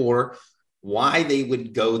 or why they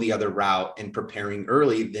would go the other route and preparing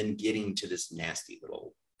early than getting to this nasty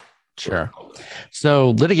little. Sure.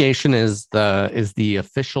 So litigation is the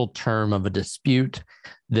official term of a dispute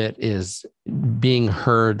that is being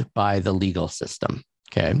heard by the legal system.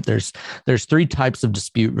 Okay. There's 3 types of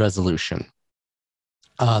dispute resolution.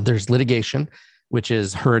 There's litigation, which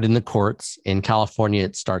is heard in the courts. In California,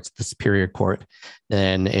 it starts at the Superior Court.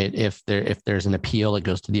 Then if there's an appeal, it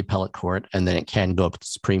goes to the appellate court, and then it can go up to the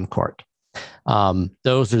Supreme Court.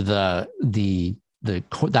 Those are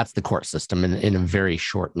that's the court system in a very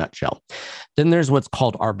short nutshell. Then there's what's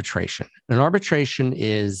called arbitration. And arbitration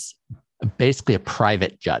is basically a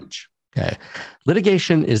private judge. Okay.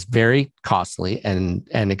 Litigation is very costly and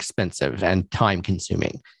expensive and time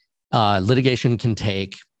consuming. Litigation can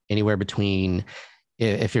take anywhere between,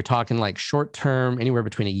 if you're talking like short term, anywhere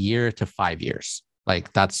between a year to 5 years. Like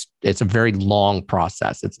it's a very long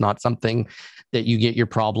process. It's not something that you get your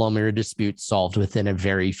problem or your dispute solved within a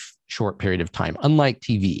very short period of time. Unlike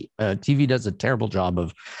TV, TV does a terrible job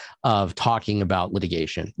of talking about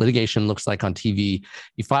litigation. Litigation looks like on TV,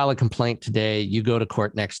 you file a complaint today, you go to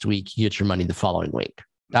court next week, you get your money the following week.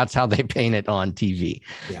 That's how they paint it on TV.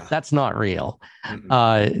 Yeah. That's not real.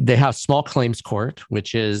 They have small claims court,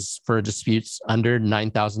 which is for disputes under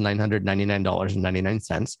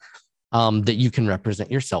 $9,999.99, that you can represent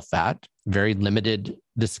yourself at. Very limited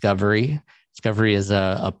discovery. Discovery is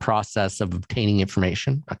a process of obtaining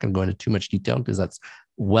information. I'm not going to go into too much detail because that's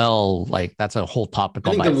that's a whole topic.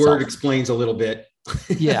 I think the word explains a little bit.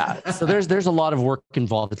 Yeah. So there's a lot of work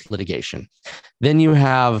involved with litigation. Then you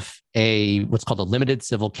have what's called a limited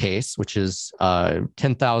civil case, which is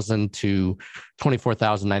 $10,000 to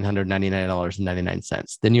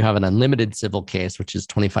 $24,999.99. Then you have an unlimited civil case, which is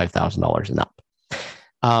 $25,000 and up.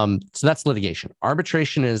 So that's litigation.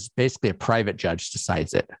 Arbitration is basically a private judge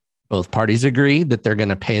decides it. Both parties agree that they're going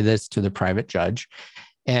to pay this to the private judge,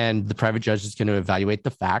 and the private judge is going to evaluate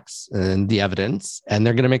the facts and the evidence, and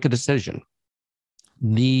they're going to make a decision.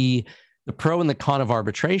 The pro and the con of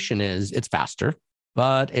arbitration is it's faster,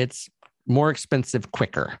 but it's more expensive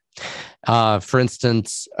quicker. For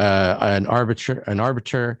instance, an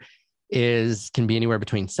arbiter can be anywhere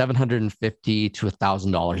between $750 to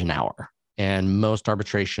 $1,000 an hour, and most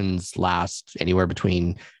arbitrations last anywhere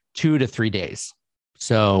between 2 to 3 days.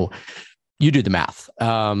 So you do the math.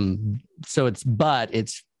 But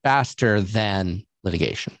it's faster than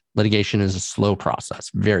litigation. Litigation is a slow process,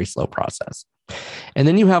 very slow process. And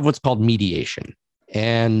then you have what's called mediation.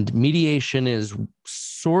 And mediation is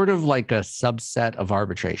sort of like a subset of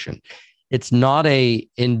arbitration. It's not a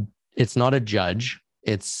judge.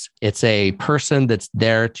 It's a person that's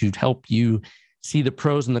there to help you see the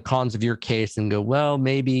pros and the cons of your case and go, well,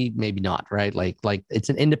 maybe not, right? Like it's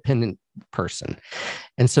an independent person.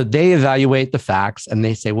 And so they evaluate the facts and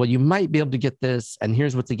they say, well, you might be able to get this, and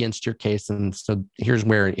here's what's against your case. And so here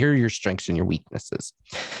are your strengths and your weaknesses.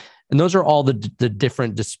 And those are all the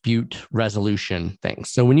different dispute resolution things.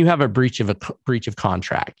 So when you have a breach of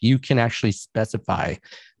contract, you can actually specify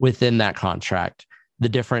within that contract the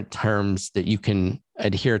different terms that you can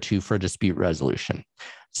adhere to for dispute resolution.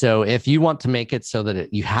 So if you want to make it so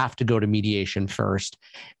that you have to go to mediation first,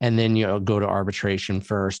 and then go to arbitration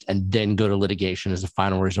first, and then go to litigation as a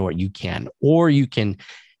final resort, you can. Or you can.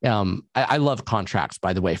 I love contracts,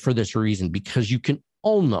 by the way, for this reason, because you can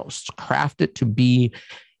almost craft it to be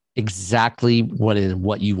exactly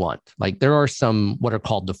what you want. Like there are some what are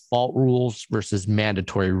called default rules versus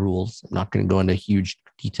mandatory rules. I'm not going to go into huge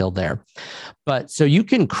detail there, but so you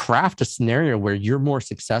can craft a scenario where you're more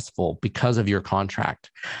successful because of your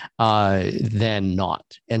contract than not.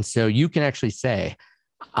 And so you can actually say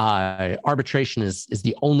arbitration is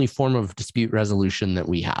the only form of dispute resolution that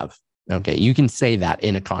we have. Okay, you can say that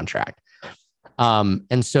in a contract,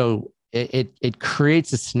 and so it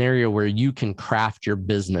creates a scenario where you can craft your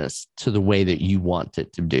business to the way that you want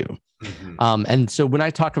it to do. Mm-hmm. And so when I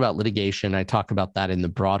talk about litigation, I talk about that in the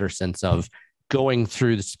broader sense of going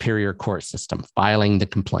through the superior court system, filing the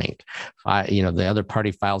complaint, the other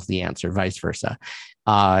party files the answer, vice versa.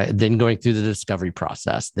 Then going through the discovery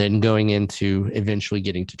process, then going into eventually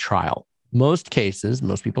getting to trial. Most cases,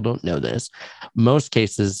 most people don't know this, most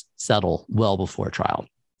cases settle well before trial.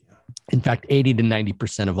 In fact, 80 to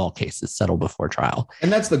 90% of all cases settle before trial. And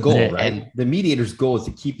that's the goal, right? And the mediator's goal is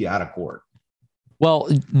to keep you out of court. Well,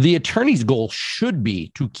 the attorney's goal should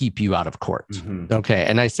be to keep you out of court. Mm-hmm. Okay.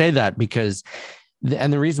 And I say that because,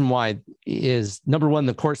 the reason why is, number one,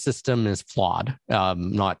 the court system is flawed.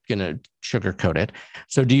 Not going to sugarcoat it.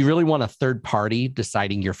 So do you really want a third party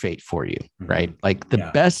deciding your fate for you? Mm-hmm. Right? Like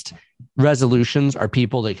the best resolutions are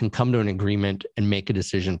people that can come to an agreement and make a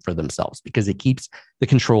decision for themselves, because it keeps the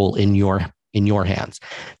control in your hands.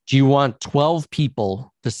 Do you want 12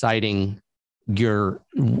 people deciding your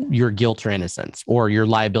guilt or innocence, or your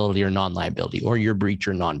liability or non-liability, or your breach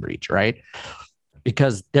or non-breach, right?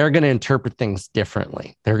 Because they're going to interpret things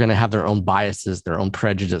differently. They're going to have their own biases, their own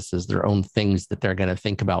prejudices, their own things that they're going to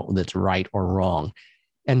think about that's right or wrong.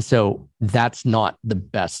 And so that's not the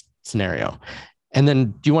best scenario. And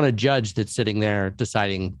then do you want a judge that's sitting there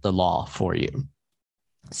deciding the law for you?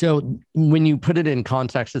 So when you put it in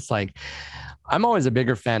context, it's like, I'm always a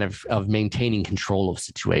bigger fan of maintaining control of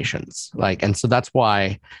situations. And so that's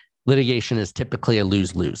why litigation is typically a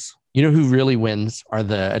lose-lose. You know who really wins are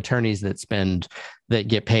the attorneys that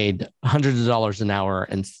get paid hundreds of dollars an hour,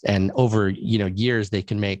 and over years they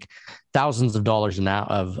can make thousands of dollars an hour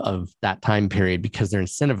of that time period, because they're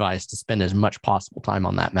incentivized to spend as much possible time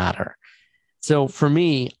on that matter. So for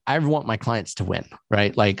me, I want my clients to win,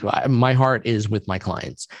 right? Like my heart is with my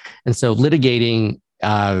clients. And so litigating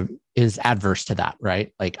is adverse to that,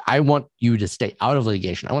 right? Like I want you to stay out of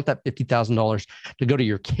litigation. I want that $50,000 to go to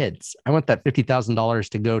your kids. I want that $50,000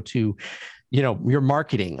 to go to, your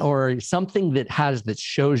marketing or something that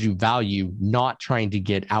shows you value, not trying to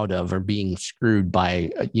get out of or being screwed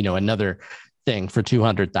by, another thing for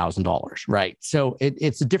 $200,000, right? So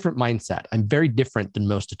it's a different mindset. I'm very different than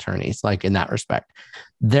most attorneys, like in that respect.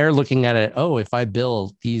 They're looking at it, oh, if I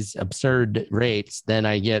bill these absurd rates, then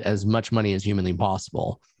I get as much money as humanly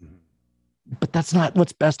possible. But that's not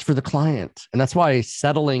what's best for the client. And that's why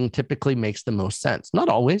settling typically makes the most sense. Not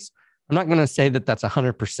always. I'm not going to say that that's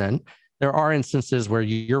 100%. There are instances where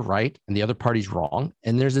you're right and the other party's wrong,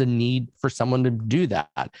 and there's a need for someone to do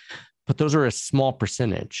that. But those are a small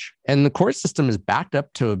percentage. And the court system is backed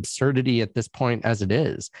up to absurdity at this point as it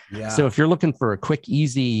is. Yeah. So if you're looking for a quick,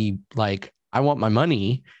 easy, like, I want my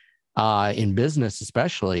money in business,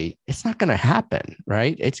 especially, it's not going to happen,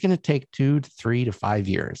 right? It's going to take 2 to 3 to 5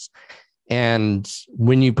 years. And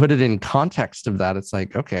when you put it in context of that, it's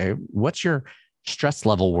like, okay, what's your stress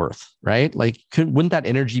level worth, right? Like, wouldn't that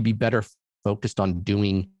energy be better focused on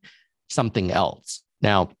doing something else?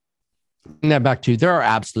 Now, that back to, there are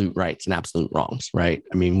absolute rights and absolute wrongs, right?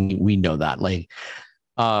 I mean, we know that. Like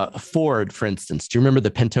Ford, for instance, do you remember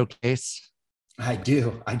the Pinto case? I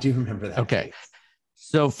do remember that. Okay. Case.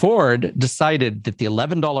 So Ford decided that the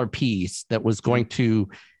 $11 piece that was going to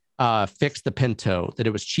fix the Pinto, that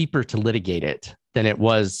it was cheaper to litigate it than it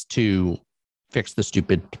was to fix the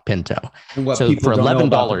stupid Pinto. And what so people for don't know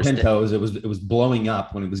about $11, the Pintos, it was blowing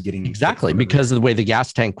up when it was getting exactly because of the way the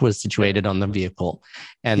gas tank was situated on the vehicle,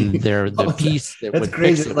 and the piece that would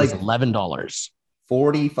fix it was $11.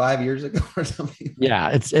 45 years ago or something.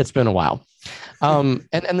 Yeah, it's been a while. And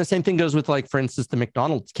the same thing goes with, like, for instance, the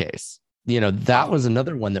McDonald's case. That was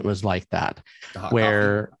another one that was like that,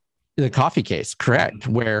 where the coffee case, correct,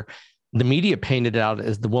 where the media painted it out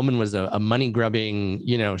as the woman was a money grubbing,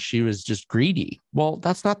 she was just greedy. Well,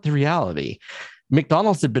 that's not the reality.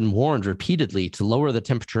 McDonald's had been warned repeatedly to lower the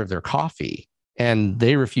temperature of their coffee, and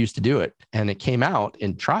they refused to do it. And it came out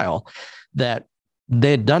in trial that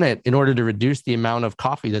they had done it in order to reduce the amount of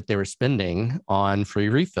coffee that they were spending on free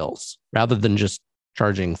refills rather than just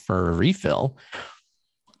charging for a refill.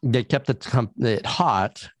 They kept it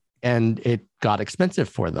hot, and it got expensive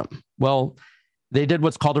for them. Well, they did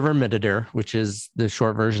what's called a remittitor, which is, the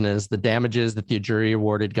short version is, the damages that the jury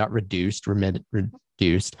awarded got reduced.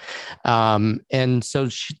 And so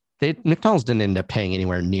McDonald's didn't end up paying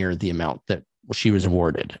anywhere near the amount that she was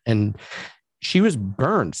awarded. And she was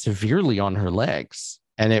burned severely on her legs.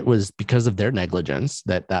 And it was because of their negligence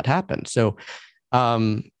that happened. So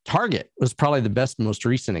Target was probably the best, most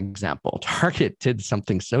recent example. Target did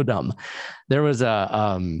something so dumb. There was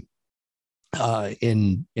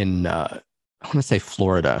I want to say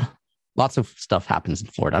Florida. Lots of stuff happens in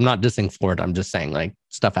Florida. I'm not dissing Florida. I'm just saying, like,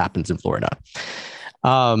 stuff happens in Florida.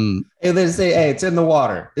 They say, hey, it's in the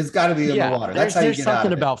water. It's got to be in the water. That's how you get something out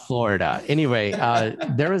of it. about Florida. Anyway,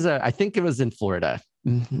 there was I think it was in Florida.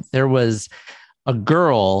 There was a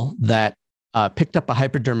girl that picked up a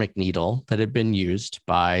hypodermic needle that had been used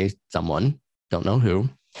by someone, don't know who.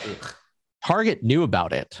 Ugh. Target knew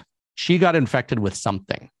about it. She got infected with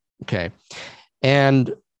something. Okay.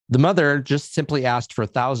 And the mother just simply asked for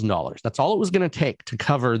 $1,000. That's all it was going to take to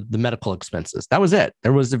cover the medical expenses. That was it. It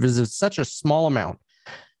was such a small amount.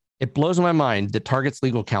 It blows my mind that Target's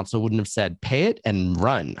legal counsel wouldn't have said, pay it and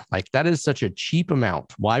run. Like, that is such a cheap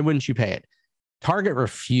amount. Why wouldn't you pay it? Target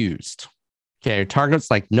refused. Okay.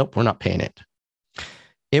 Target's like, nope, we're not paying it.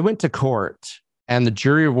 It went to court, and the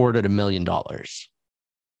jury awarded $1 million.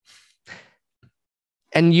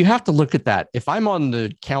 And you have to look at that. If I'm on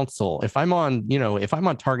the council, if I'm on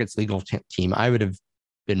Target's legal team, I would have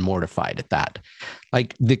been mortified at that.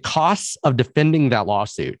 Like, the costs of defending that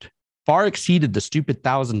lawsuit far exceeded the stupid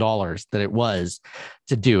 $1,000 that it was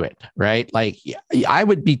to do it. Right. Like, I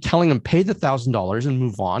would be telling them, pay the $1,000 and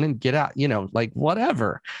move on and get out, like,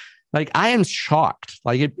 whatever. Like, I am shocked.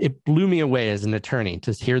 Like, it blew me away as an attorney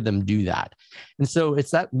to hear them do that. And so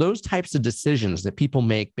it's those types of decisions that people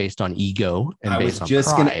make based on ego and based on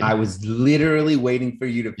pride. I was literally waiting for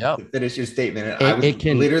you to finish your statement. And I was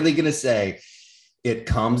literally going to say, it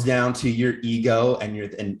comes down to your ego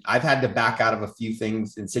and I've had to back out of a few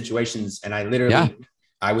things in situations. And I literally,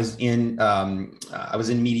 I was in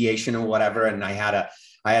mediation or whatever. And I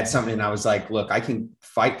had something, and I was like, look, I can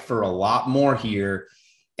fight for a lot more here.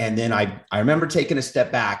 And then I remember taking a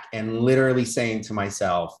step back and literally saying to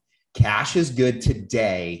myself, cash is good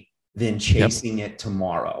today, than chasing it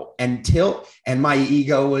tomorrow. And my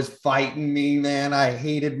ego was fighting me, man. I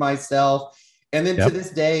hated myself. And then to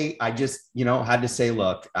this day, I just, had to say,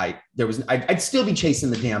 look, I'd still be chasing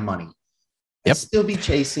the damn money. I'd still be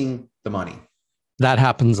chasing the money. That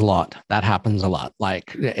happens a lot.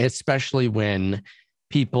 Like, especially when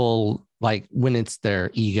people, like, when it's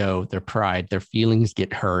their ego, their pride, their feelings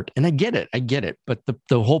get hurt. And I get it. But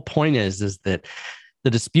the whole point is that the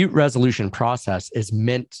dispute resolution process is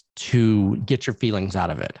meant to get your feelings out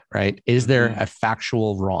of it, right? Is there a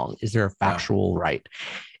factual wrong? Is there a factual right?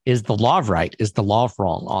 Is the law right? Is the law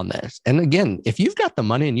wrong on this? And again, if you've got the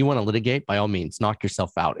money and you want to litigate, by all means, knock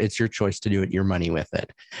yourself out. It's your choice to do it, your money with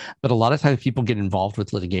it. But a lot of times people get involved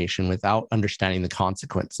with litigation without understanding the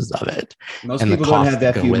consequences of it. Most people don't have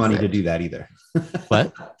the FU money to do that either.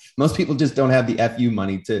 What? Most people just don't have the FU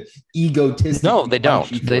money to egotistically. No, they don't.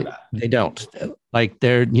 They don't. Like,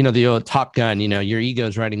 they're, the old Top Gun, your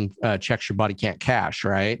ego's writing checks your body can't cash,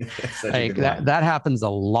 right? Like that happens a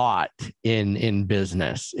lot in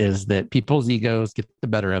business, is that people's egos get the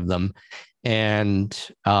better of them. And,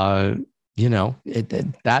 that's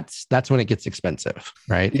when it gets expensive,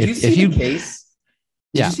 right? Did you see the case?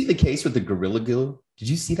 Did you see the case with the Gorilla Glue? Did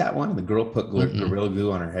you see that one? The girl put Gorilla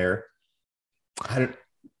Glue on her hair. I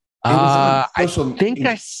think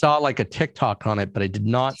I saw like a TikTok on it, but I did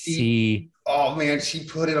not see. Oh man, she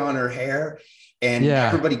put it on her hair, and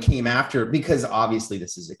everybody came after her because obviously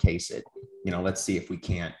this is a case that, let's see if we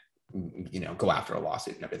can't, go after a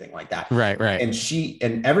lawsuit and everything like that. Right.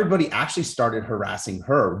 And everybody actually started harassing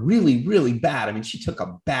her really, really bad. I mean, she took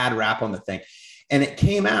a bad rap on the thing, and it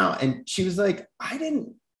came out, and she was like, I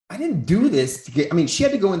didn't do this to get,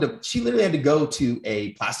 she literally had to go to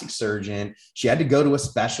a plastic surgeon. She had to go to a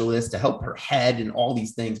specialist to help her head and all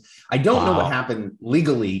these things. I don't know what happened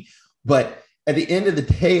legally, but at the end of the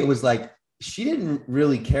day, it was like, she didn't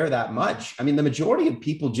really care that much. The majority of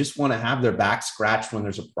people just want to have their back scratched when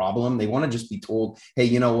there's a problem. They want to just be told, hey,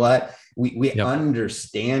 you know what? We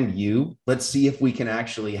understand you. Let's see if we can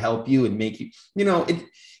actually help you and make you,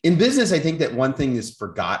 in business, I think that one thing is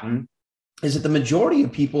forgotten is that the majority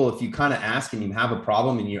of people, if you kind of ask and you have a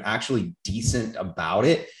problem and you're actually decent about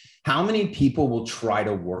it, how many people will try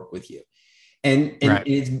to work with you? And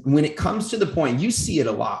it's, when it comes to the point, you see it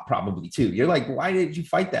a lot probably too. You're like, why did you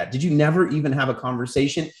fight that? Did you never even have a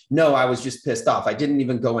conversation? No, I was just pissed off. I didn't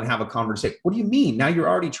even go and have a conversation. What do you mean? Now you're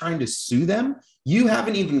already trying to sue them? You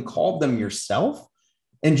haven't even called them yourself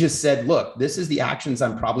and just said, look, this is the actions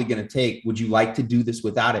I'm probably going to take. Would you like to do this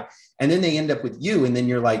without it? And then they end up with you. And then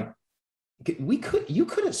you're like, you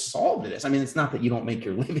could have solved this. It's not that you don't make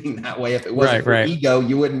your living that way. If it wasn't for ego,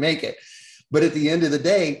 you wouldn't make it. But at the end of the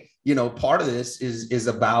day, part of this is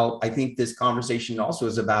about, I think this conversation also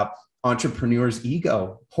is about entrepreneurs'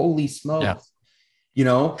 ego. Holy smokes.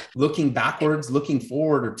 Yeah. Looking backwards, looking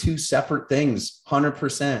forward are two separate things,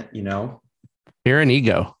 100%, Fear and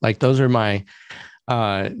ego. Like, those are my,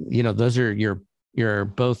 those are your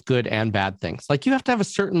both good and bad things. Like, you have to have a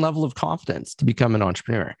certain level of confidence to become an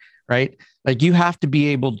entrepreneur, right? Like, you have to be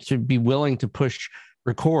able to be willing to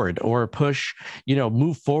record or push,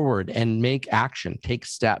 move forward and make action, take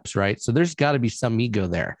steps, right? So there's got to be some ego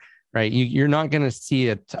there, right? You're not going to see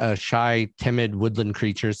a shy, timid woodland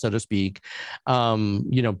creature, so to speak,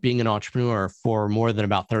 being an entrepreneur for more than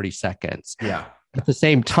about 30 seconds. Yeah. At the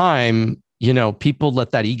same time, people let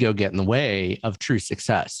that ego get in the way of true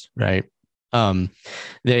success, right?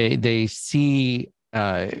 They see,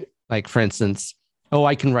 like, for instance, oh,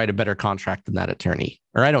 I can write a better contract than that attorney,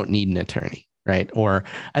 or I don't need an attorney, right? Or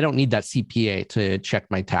I don't need that CPA to check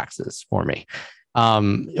my taxes for me,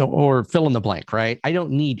 or fill in the blank, right? I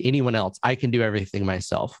don't need anyone else. I can do everything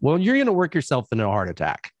myself. Well, you're going to work yourself into a heart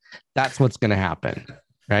attack. That's what's going to happen,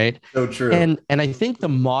 right? So true. And I think the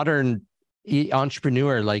modern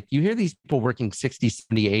entrepreneur, like, you hear these people working 60,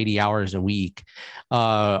 70, 80 hours a week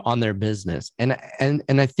on their business. And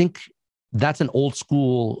I think that's an old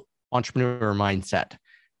school entrepreneur mindset,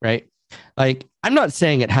 right? Like, I'm not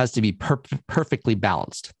saying it has to be perfectly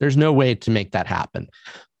balanced. There's no way to make that happen.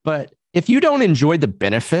 But if you don't enjoy the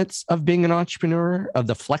benefits of being an entrepreneur, of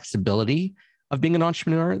the flexibility of being an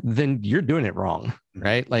entrepreneur, then you're doing it wrong,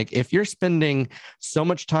 right? Like, if you're spending so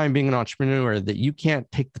much time being an entrepreneur that you can't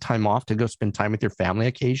take the time off to go spend time with your family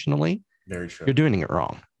occasionally, very true, you're doing it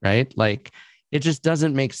wrong, right? Like, it just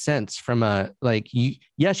doesn't make sense from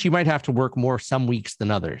yes, you might have to work more some weeks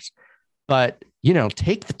than others, but,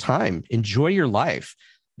 take the time, enjoy your life.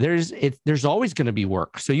 There's always going to be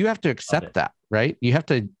work. So you have to accept that, right? You have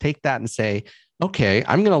to take that and say, okay,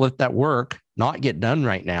 I'm going to let that work not get done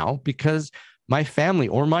right now because my family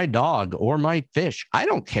or my dog or my fish, I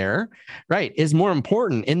don't care, right, is more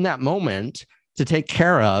important in that moment to take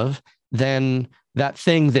care of than that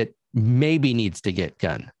thing that maybe needs to get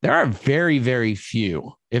done. There are very, very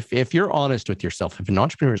few. If you're honest with yourself, if an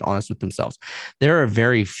entrepreneur is honest with themselves, there are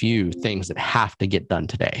very few things that have to get done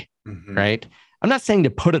today, right? I'm not saying to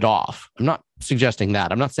put it off. I'm not suggesting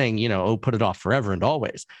that. I'm not saying, put it off forever and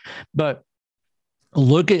always, but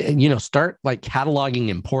look at, start like cataloging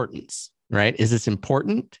importance, right? Is this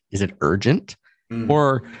important? Is it urgent?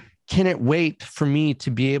 Or can it wait for me to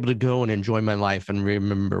be able to go and enjoy my life and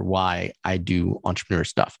remember why I do entrepreneur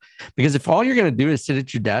stuff? Because if all you're going to do is sit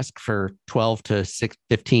at your desk for 12 to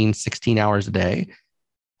 15, 16 hours a day,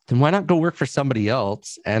 then why not go work for somebody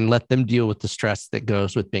else and let them deal with the stress that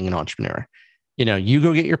goes with being an entrepreneur? You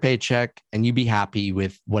go get your paycheck and you be happy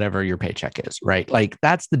with whatever your paycheck is, right? Like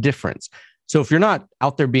that's the difference. So if you're not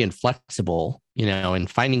out there being flexible, and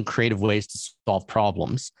finding creative ways to solve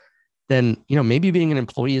problems, then, maybe being an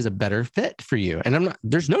employee is a better fit for you. And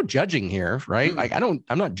there's no judging here, right? Like I'm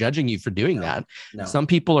not judging you for doing that. No. Some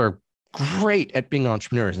people are great at being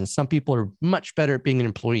entrepreneurs and some people are much better at being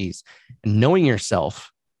employees. And knowing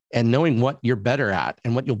yourself and knowing what you're better at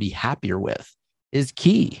and what you'll be happier with is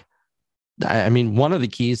key. I mean, one of the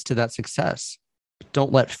keys to that success.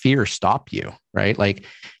 Don't let fear stop you, right? Like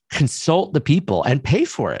consult the people and pay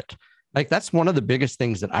for it. Like that's one of the biggest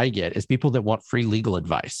things that I get is people that want free legal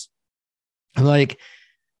advice. I'm like,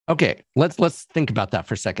 okay, let's think about that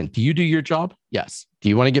for a second. Do you do your job? Yes. Do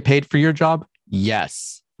you want to get paid for your job?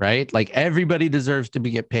 Yes. Right? Like everybody deserves to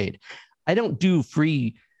get paid. I don't do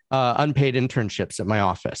free unpaid internships at my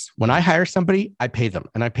office. When I hire somebody, I pay them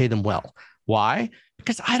and I pay them well. Why?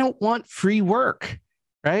 Because I don't want free work,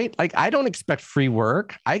 right? Like I don't expect free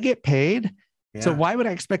work. I get paid. Yeah. So why would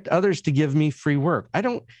I expect others to give me free work?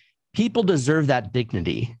 People deserve that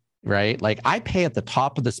dignity. Right? Like I pay at the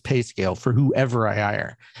top of this pay scale for whoever I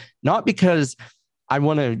hire, not because I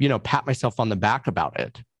want to, pat myself on the back about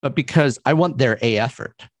it, but because I want their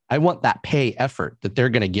effort. I want that pay effort that they're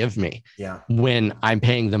going to give me when I'm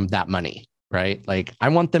paying them that money, right? Like I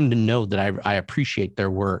want them to know that I appreciate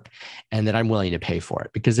their work and that I'm willing to pay for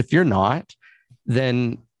it. Because if you're not,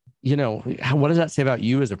 then, what does that say about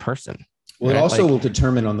you as a person? Well, right? It also will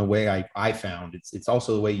determine on the way I found it's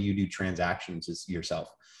also the way you do transactions is yourself.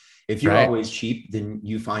 If you're always cheap, then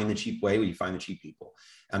you find the cheap way. You find the cheap people.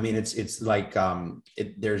 I mean, it's like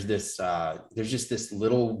there's just this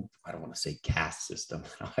little, I don't want to say caste system.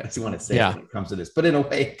 I just want to say when it comes to this, but in a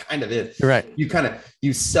way, it kind of is. You're right.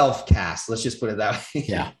 You self-cast. Let's just put it that way.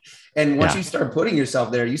 Yeah. And once you start putting yourself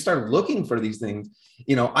there, you start looking for these things.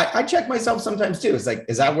 I check myself sometimes too. It's like,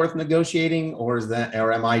 is that worth negotiating, or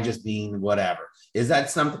am I just being whatever? Is that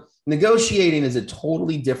something? Negotiating is a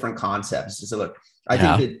totally different concept. So look,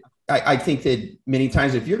 I think that many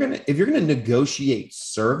times if you're gonna negotiate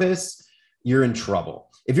service, you're in trouble.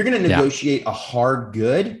 If you're gonna negotiate a hard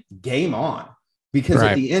good, game on. Because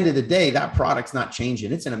at the end of the day, that product's not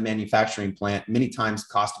changing. It's in a manufacturing plant. Many times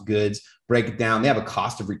cost of goods, break it down. They have a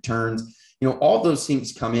cost of returns. All those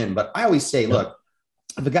things come in. But I always say, look,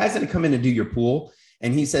 if a guy's gonna come in and do your pool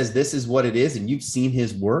and he says, this is what it is, and you've seen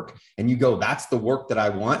his work and you go, that's the work that I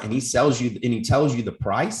want. And he sells you and he tells you the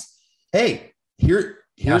price. Hey,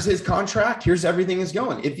 here's his contract. Here's everything is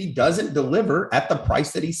going. If he doesn't deliver at the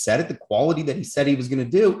price that he said, at the quality that he said he was going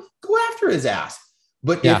to do, go after his ass.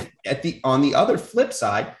 But if on the other flip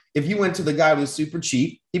side, if you went to the guy who's super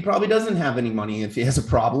cheap, he probably doesn't have any money. If he has a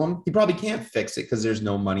problem, he probably can't fix it because there's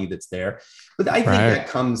no money that's there. But I think that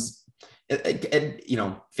comes,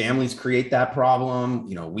 families create that problem.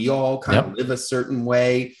 We all kind of live a certain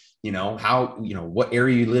way. What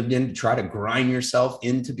area you lived in to try to grind yourself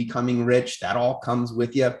into becoming rich. That all comes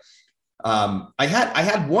with you. I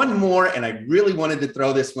had one more, and I really wanted to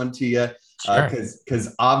throw this one to you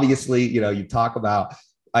because obviously, you talk about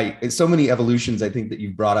so many evolutions. I think that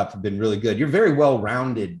you've brought up have been really good. You're very well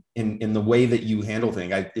rounded in the way that you handle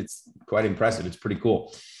things. It's quite impressive. It's pretty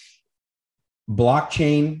cool.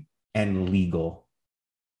 Blockchain and legal.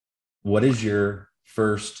 What is your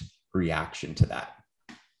first reaction to that?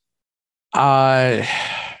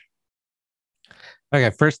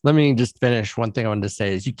 Okay, first, let me just finish. One thing I wanted to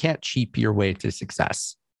say is you can't cheap your way to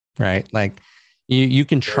success, right? Like you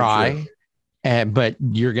can try, but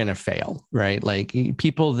you're going to fail, right? Like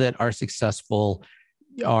people that are successful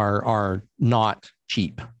are not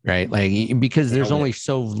cheap, right? Like, because there's only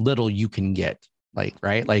so little you can get,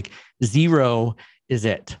 right? Like zero is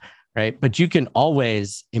it, right? But you can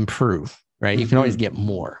always improve. Right. You can always get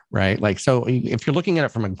more. Right. Like, so if you're looking at it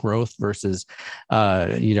from a growth versus,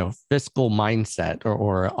 fiscal mindset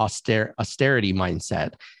or austerity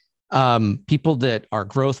mindset, People that are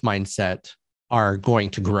growth mindset are going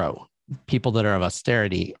to grow. People that are of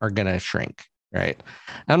austerity are going to shrink, right?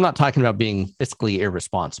 And I'm not talking about being fiscally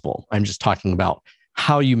irresponsible. I'm just talking about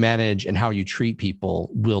how you manage and how you treat people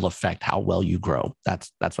will affect how well you grow.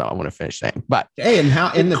 That's what I want to finish saying. But hey,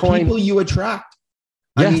 and the people you attract.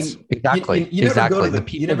 Yes, exactly. You never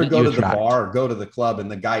go to the bar or go to the club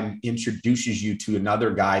and the guy introduces you to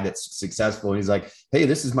another guy that's successful. And he's like, hey,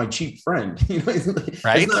 this is my cheap friend.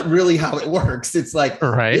 Right? It's not really how it works. It's like,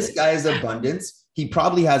 this guy has abundance. He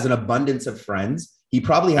probably has an abundance of friends. He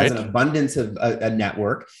probably has an abundance of a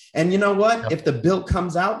network. And you know what? Yep. If the bill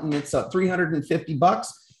comes out and it's $350,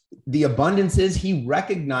 the abundance is he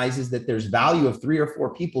recognizes that there's value of 3 or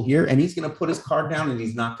 4 people here, and he's going to put his card down and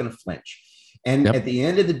he's not going to flinch. And at the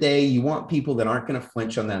end of the day, you want people that aren't going to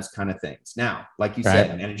flinch on those kind of things. Now, like you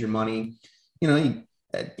said, manage your money.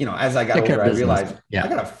 As I got older, I realized I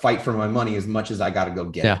got to fight for my money as much as I got to go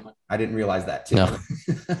get it. I didn't realize that too. No.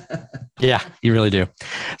 Yeah, you really do.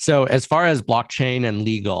 So as far as blockchain and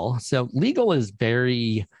legal, so legal is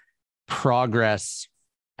very progress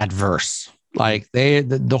adverse. Like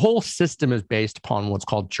the whole system is based upon what's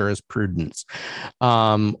called jurisprudence,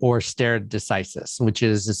 or stare decisis, which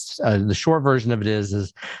is the short version of it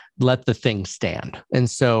is let the thing stand. And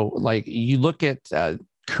so, like, you look at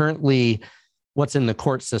currently what's in the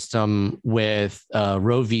court system with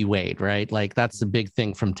Roe v. Wade, right? Like, that's the big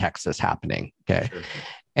thing from Texas happening. Okay, sure.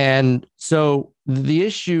 And so the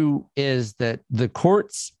issue is that the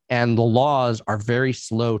courts and the laws are very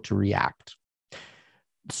slow to react.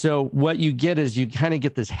 So what you get is you kind of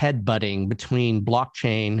get this headbutting between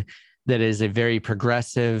blockchain that is a very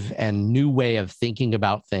progressive and new way of thinking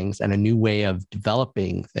about things and a new way of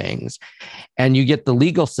developing things. And you get the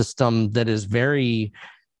legal system that is very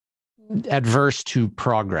adverse to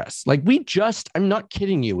progress. Like, I'm not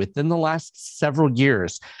kidding you, within the last several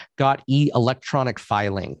years, got electronic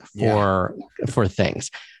filing for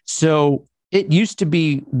things. So it used to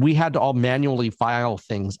be we had to all manually file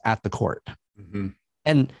things at the court. Mm-hmm.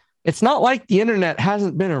 And it's not like the internet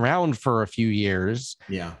hasn't been around for a few years.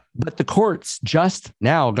 Yeah. But the courts just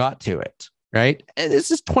now got to it, right? And this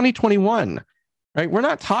is 2021, right? We're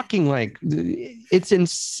not talking like, it's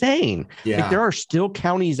insane. Yeah. Like, there are still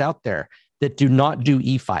counties out there that do not do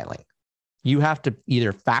e-filing. You have to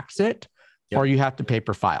either fax it or you have to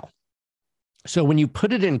paper file. So when you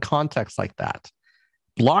put it in context like that,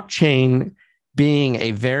 blockchain being a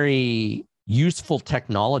very useful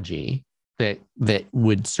technology that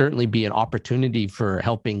would certainly be an opportunity for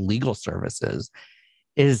helping legal services,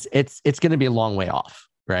 it's going to be a long way off,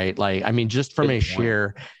 right? Like, I mean, just from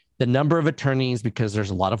the number of attorneys, because there's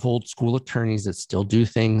a lot of old school attorneys that still do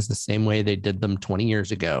things the same way they did them 20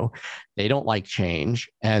 years ago. They don't like change,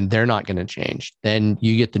 and they're not going to change. Then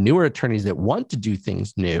you get the newer attorneys that want to do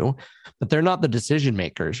things new, but they're not the decision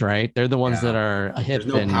makers, right? They're the ones that are hip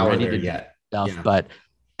and ready to do stuff, but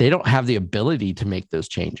they don't have the ability to make those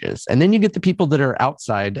changes. And then you get the people that are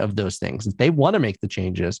outside of those things. They want to make the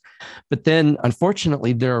changes, but then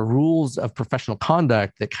unfortunately there are rules of professional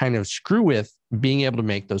conduct that kind of screw with being able to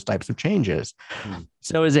make those types of changes.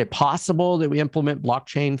 So is it possible that we implement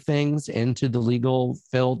blockchain things into the legal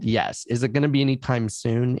field? Yes. Is it going to be anytime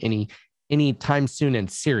soon? Anytime soon and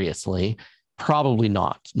seriously? Probably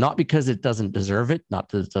not. Not because it doesn't deserve it, not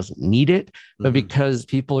that it doesn't need it, but because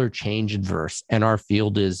people are change adverse, and our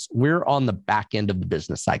field we're on the back end of the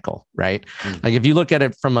business cycle, right? Like, if you look at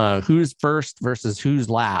it from a who's first versus who's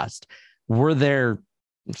last, we're there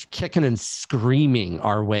kicking and screaming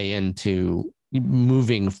our way into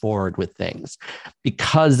moving forward with things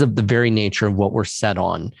because of the very nature of what we're set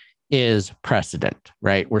on is precedent,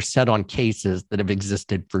 right? We're set on cases that have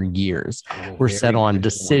existed for years. We're set on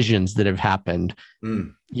decisions that have happened,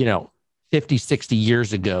 50, 60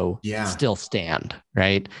 years ago, still stand,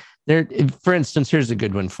 right? There, for instance, here's a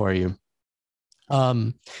good one for you.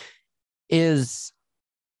 Is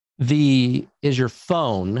your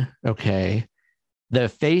phone, okay, the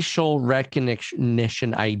facial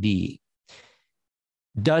recognition ID,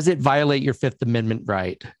 does it violate your Fifth Amendment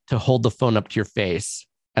right to hold the phone up to your face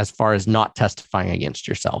as far as not testifying against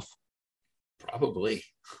yourself? Probably.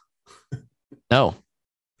 No,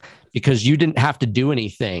 because you didn't have to do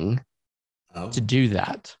anything to do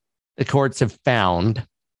that. The courts have found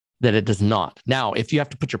that it does not. Now, if you have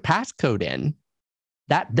to put your passcode in,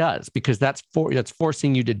 that does, because that's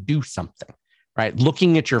forcing you to do something, right?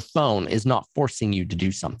 Looking at your phone is not forcing you to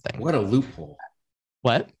do something. What a loophole.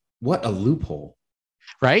 What a loophole.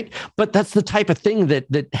 Right? But that's the type of thing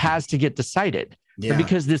that has to get decided. Yeah.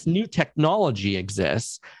 Because this new technology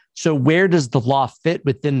exists. So where does the law fit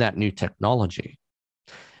within that new technology?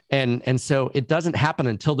 And so it doesn't happen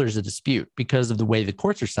until there's a dispute because of the way the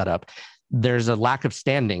courts are set up. There's a lack of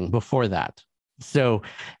standing before that. So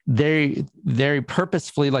they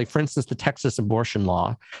purposefully, like for instance, the Texas abortion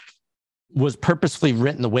law was purposefully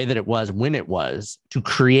written the way that it was when it was to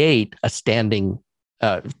create a standing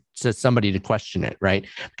to somebody to question it, right?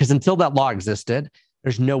 Because until that law existed,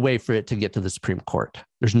 there's no way for it to get to the Supreme Court.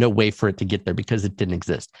 There's no way for it to get there because it didn't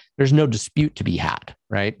exist. There's no dispute to be had,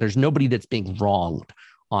 right? There's nobody that's being wronged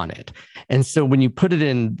on it. And so when you put it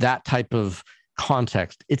in that type of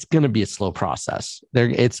context, it's going to be a slow process.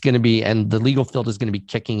 It's going to be, and the legal field is going to be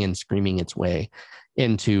kicking and screaming its way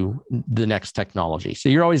into the next technology. So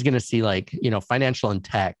you're always going to see like, financial and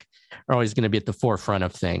tech are always going to be at the forefront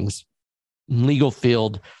of things. Legal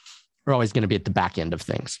field are always going to be at the back end of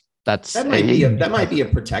things. That might be a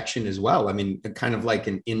protection as well. I mean, kind of like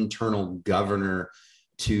an internal governor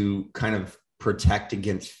to kind of protect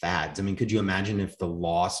against fads. I mean, could you imagine if the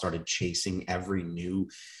law started chasing every new,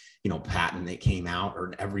 patent that came out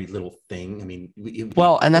or every little thing? I mean,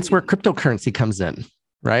 and that's where cryptocurrency comes in,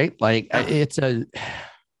 right? Like it's a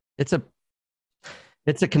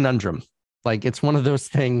conundrum. Like it's one of those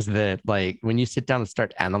things that like when you sit down and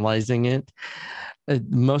start analyzing it,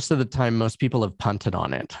 most of the time, most people have punted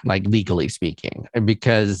on it, like legally speaking,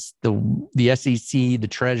 because the SEC, the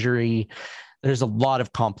Treasury, there's a lot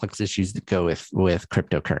of complex issues that go with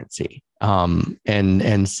cryptocurrency.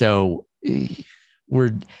 And so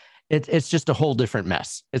it's just a whole different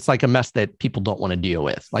mess. It's like a mess that people don't want to deal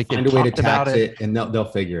with. Like find a way to tax it and they'll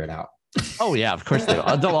figure it out. Oh yeah, of course they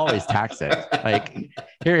will. They'll always tax it. Like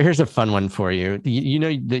here's a fun one for you. You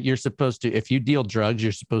know that you're supposed to, if you deal drugs,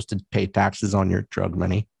 you're supposed to pay taxes on your drug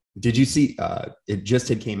money. Did you see? It just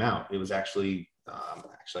had came out. It was actually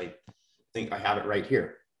I think I have it right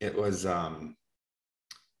here. It was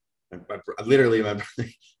literally my brother.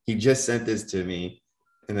 He just sent this to me,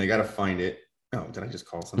 and I got to find it. Oh, did I just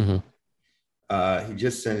call something? Mm-hmm. He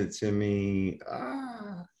just sent it to me.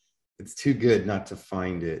 It's too good not to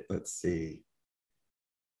find it. Let's see.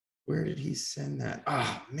 Where did he send that?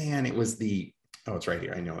 Oh, man, it was it's right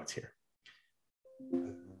here. I know it's here.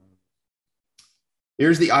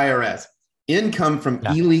 Here's the IRS. Income from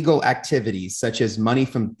illegal activities, such as money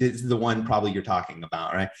from, this is the one probably you're talking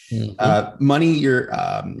about, right? Mm-hmm.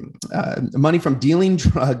 Money from dealing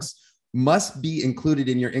drugs must be included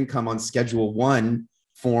in your income on Schedule 1,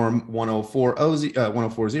 Form 1040,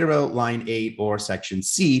 line 8, or Section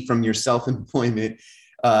C from your self-employment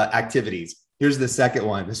activities. Here's the second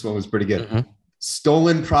one. This one was pretty good. Mm-hmm.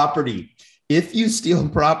 Stolen property. If you steal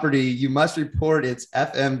property, you must report its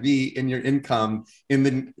FMV in your income in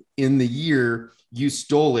the year you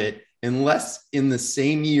stole it, unless in the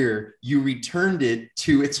same year you returned it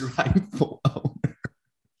to its rightful owner.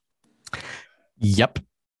 Yep.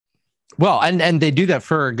 Well, and they do that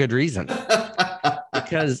for a good reason.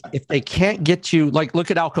 Because if they can't get you, like,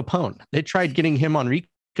 look at Al Capone. They tried getting him on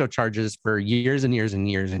RICO charges for years and years and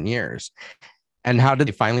years and years. And how did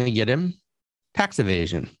they finally get him? Tax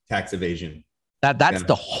evasion. Tax evasion. That's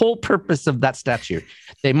the whole purpose of that statute.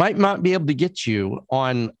 They might not be able to get you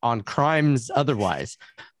on crimes otherwise,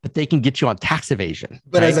 but they can get you on tax evasion.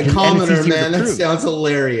 But right? As a commoner, man, that sounds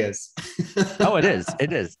hilarious. Oh, it is.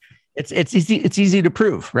 It is. It's easy. It's easy to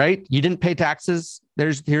prove, right? You didn't pay taxes.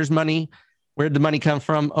 Here's money. Where'd the money come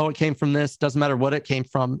from? Oh, it came from this. Doesn't matter what it came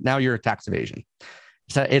from. Now you're a tax evasion.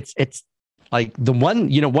 So it's like the one,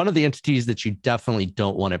 one of the entities that you definitely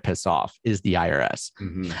don't want to piss off is the IRS.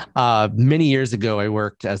 Mm-hmm. Many years ago, I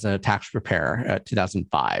worked as a tax preparer at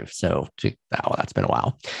 2005. So that's been a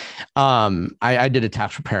while. I did a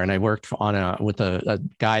tax preparer, and I worked with a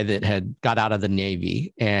guy that had got out of the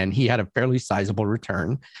Navy, and he had a fairly sizable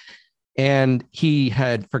return. And he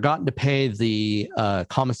had forgotten to pay the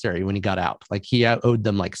commissary when he got out. Like he owed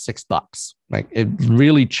them like $6, like it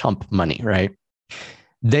really chump money, right?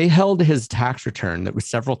 They held his tax return that was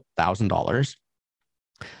several $1,000s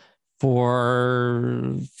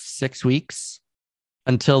for 6 weeks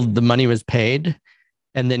until the money was paid.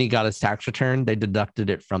 And then he got his tax return. They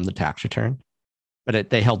deducted it from the tax return,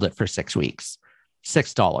 but they held it for 6 weeks,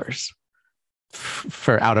 $6.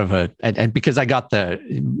 And because I got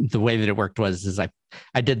the way that it worked is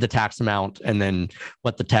I did the tax amount, and then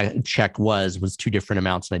what the check was 2 different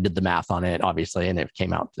amounts, and I did the math on it, obviously, and it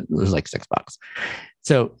came out, it was like $6.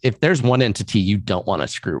 So if there's one entity you don't want to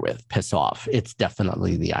screw with, piss off, it's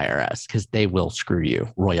definitely the IRS, because they will screw you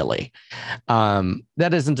royally.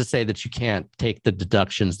 That isn't to say that you can't take the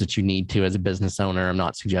deductions that you need to as a business owner. I'm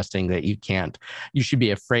not suggesting that you can't. You should be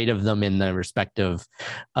afraid of them in the respect of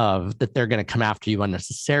that they're going to come after you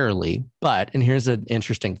unnecessarily. And here's an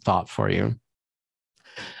interesting thought for you.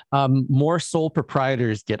 More sole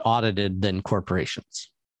proprietors get audited than corporations.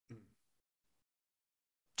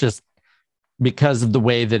 Just because of the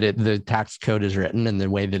way that the tax code is written and the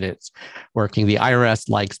way that it's working. The IRS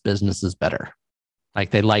likes businesses better.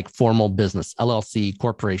 Like they like formal business, LLC,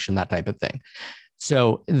 corporation, that type of thing.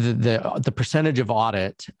 So the percentage of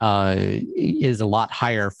audit is a lot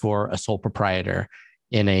higher for a sole proprietor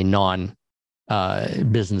in a non-business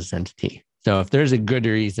entity. So if there's a good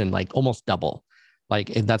reason, like almost double,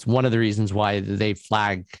 like that's one of the reasons why they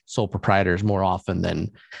flag sole proprietors more often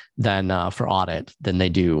than for audit than they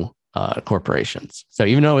do corporations. So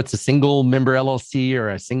even though it's a single member LLC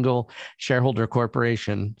or a single shareholder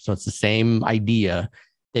corporation, so it's the same idea,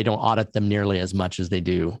 they don't audit them nearly as much as they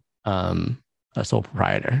do a sole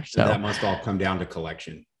proprietor. So that must all come down to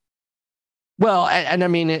collection. Well, and I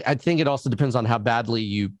mean, I think it also depends on how badly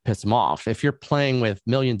you piss them off. If you're playing with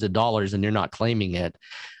millions of dollars and you're not claiming it,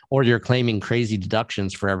 or you're claiming crazy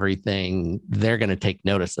deductions for everything, they're going to take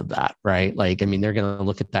notice of that, right? Like, I mean, they're going to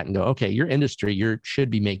look at that and go, okay, your industry, you should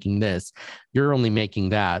be making this. You're only making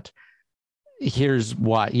that. Here's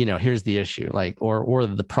why, here's the issue, like, or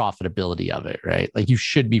the profitability of it, right? Like you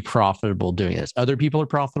should be profitable doing this. Other people are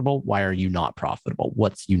profitable. Why are you not profitable?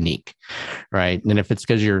 What's unique, right? And if it's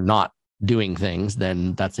because you're not doing things,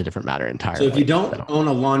 then that's a different matter entirely. So if you don't own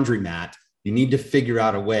a laundromat, you need to figure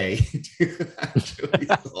out a way to actually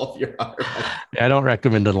solve your IRS. Yeah, I don't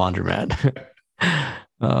recommend a laundromat.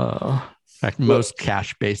 In fact, most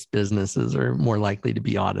cash-based businesses are more likely to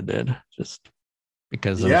be audited just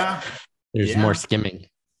because there's more skimming.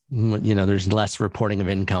 There's less reporting of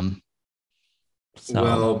income. So,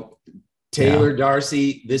 well, Taylor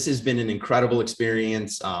Darcy, this has been an incredible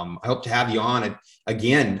experience. I hope to have you on it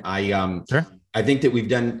again. Sure. I think that we've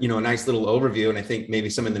done, a nice little overview, and I think maybe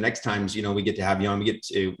some of the next times, we get to have you on,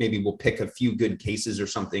 maybe we'll pick a few good cases or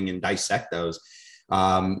something and dissect those.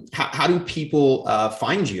 How do people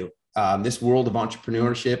find you? This world of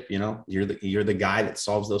entrepreneurship, you're the guy that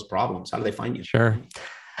solves those problems. How do they find you? Sure.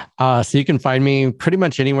 So you can find me pretty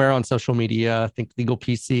much anywhere on social media, Think Legal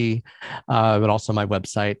PC, but also my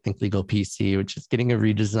website, Think Legal PC, which is getting a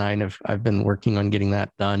redesign. I've been working on getting that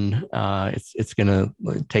done. It's going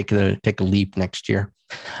to take a leap next year.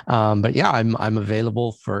 But yeah, I'm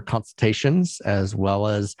available for consultations as well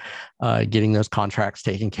as getting those contracts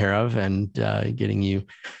taken care of and getting you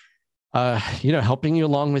helping you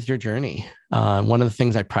along with your journey. One of the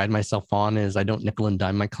things I pride myself on is I don't nickel and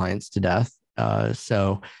dime my clients to death.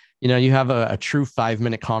 So, you have a true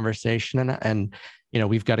 5-minute conversation and,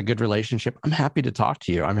 we've got a good relationship. I'm happy to talk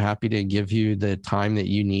to you. I'm happy to give you the time that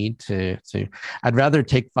you need to I'd rather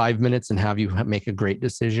take 5 minutes and have you make a great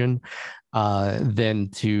decision, than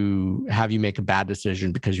to have you make a bad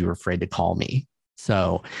decision because you were afraid to call me.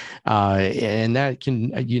 So, and that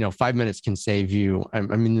can, 5 minutes can save you. I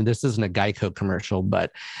mean, this isn't a Geico commercial,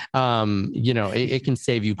 but, it can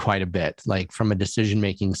save you quite a bit, like from a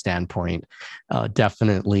decision-making standpoint,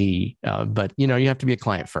 definitely. But, you have to be a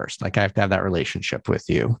client first. Like I have to have that relationship with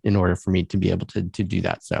you in order for me to be able to do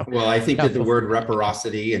that. So, well, I think that the word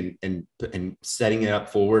reciprocity and setting it up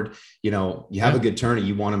forward, you have a good attorney,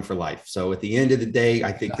 you want them for life. So at the end of the day,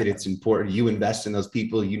 I think that it's important you invest in those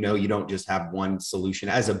people, you don't just have one solution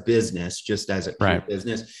as a business, just as a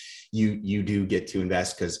business, you do get to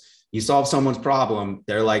invest because you solve someone's problem.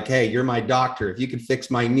 They're like, hey, you're my doctor. If you can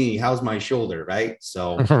fix my knee, how's my shoulder? Right.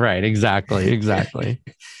 So, right. Exactly.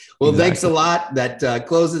 Well, thanks a lot. That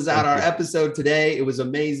closes out our episode today. It was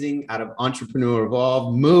amazing. Out of Entrepreneur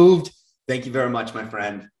Evolved, Moved. Thank you very much, my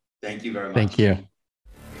friend. Thank you very much. Thank you.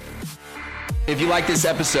 If you like this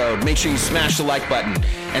episode, make sure you smash the like button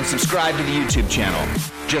and subscribe to the YouTube channel.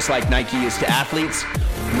 Just like Nike is to athletes,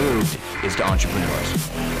 Moved is to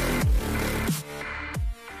entrepreneurs.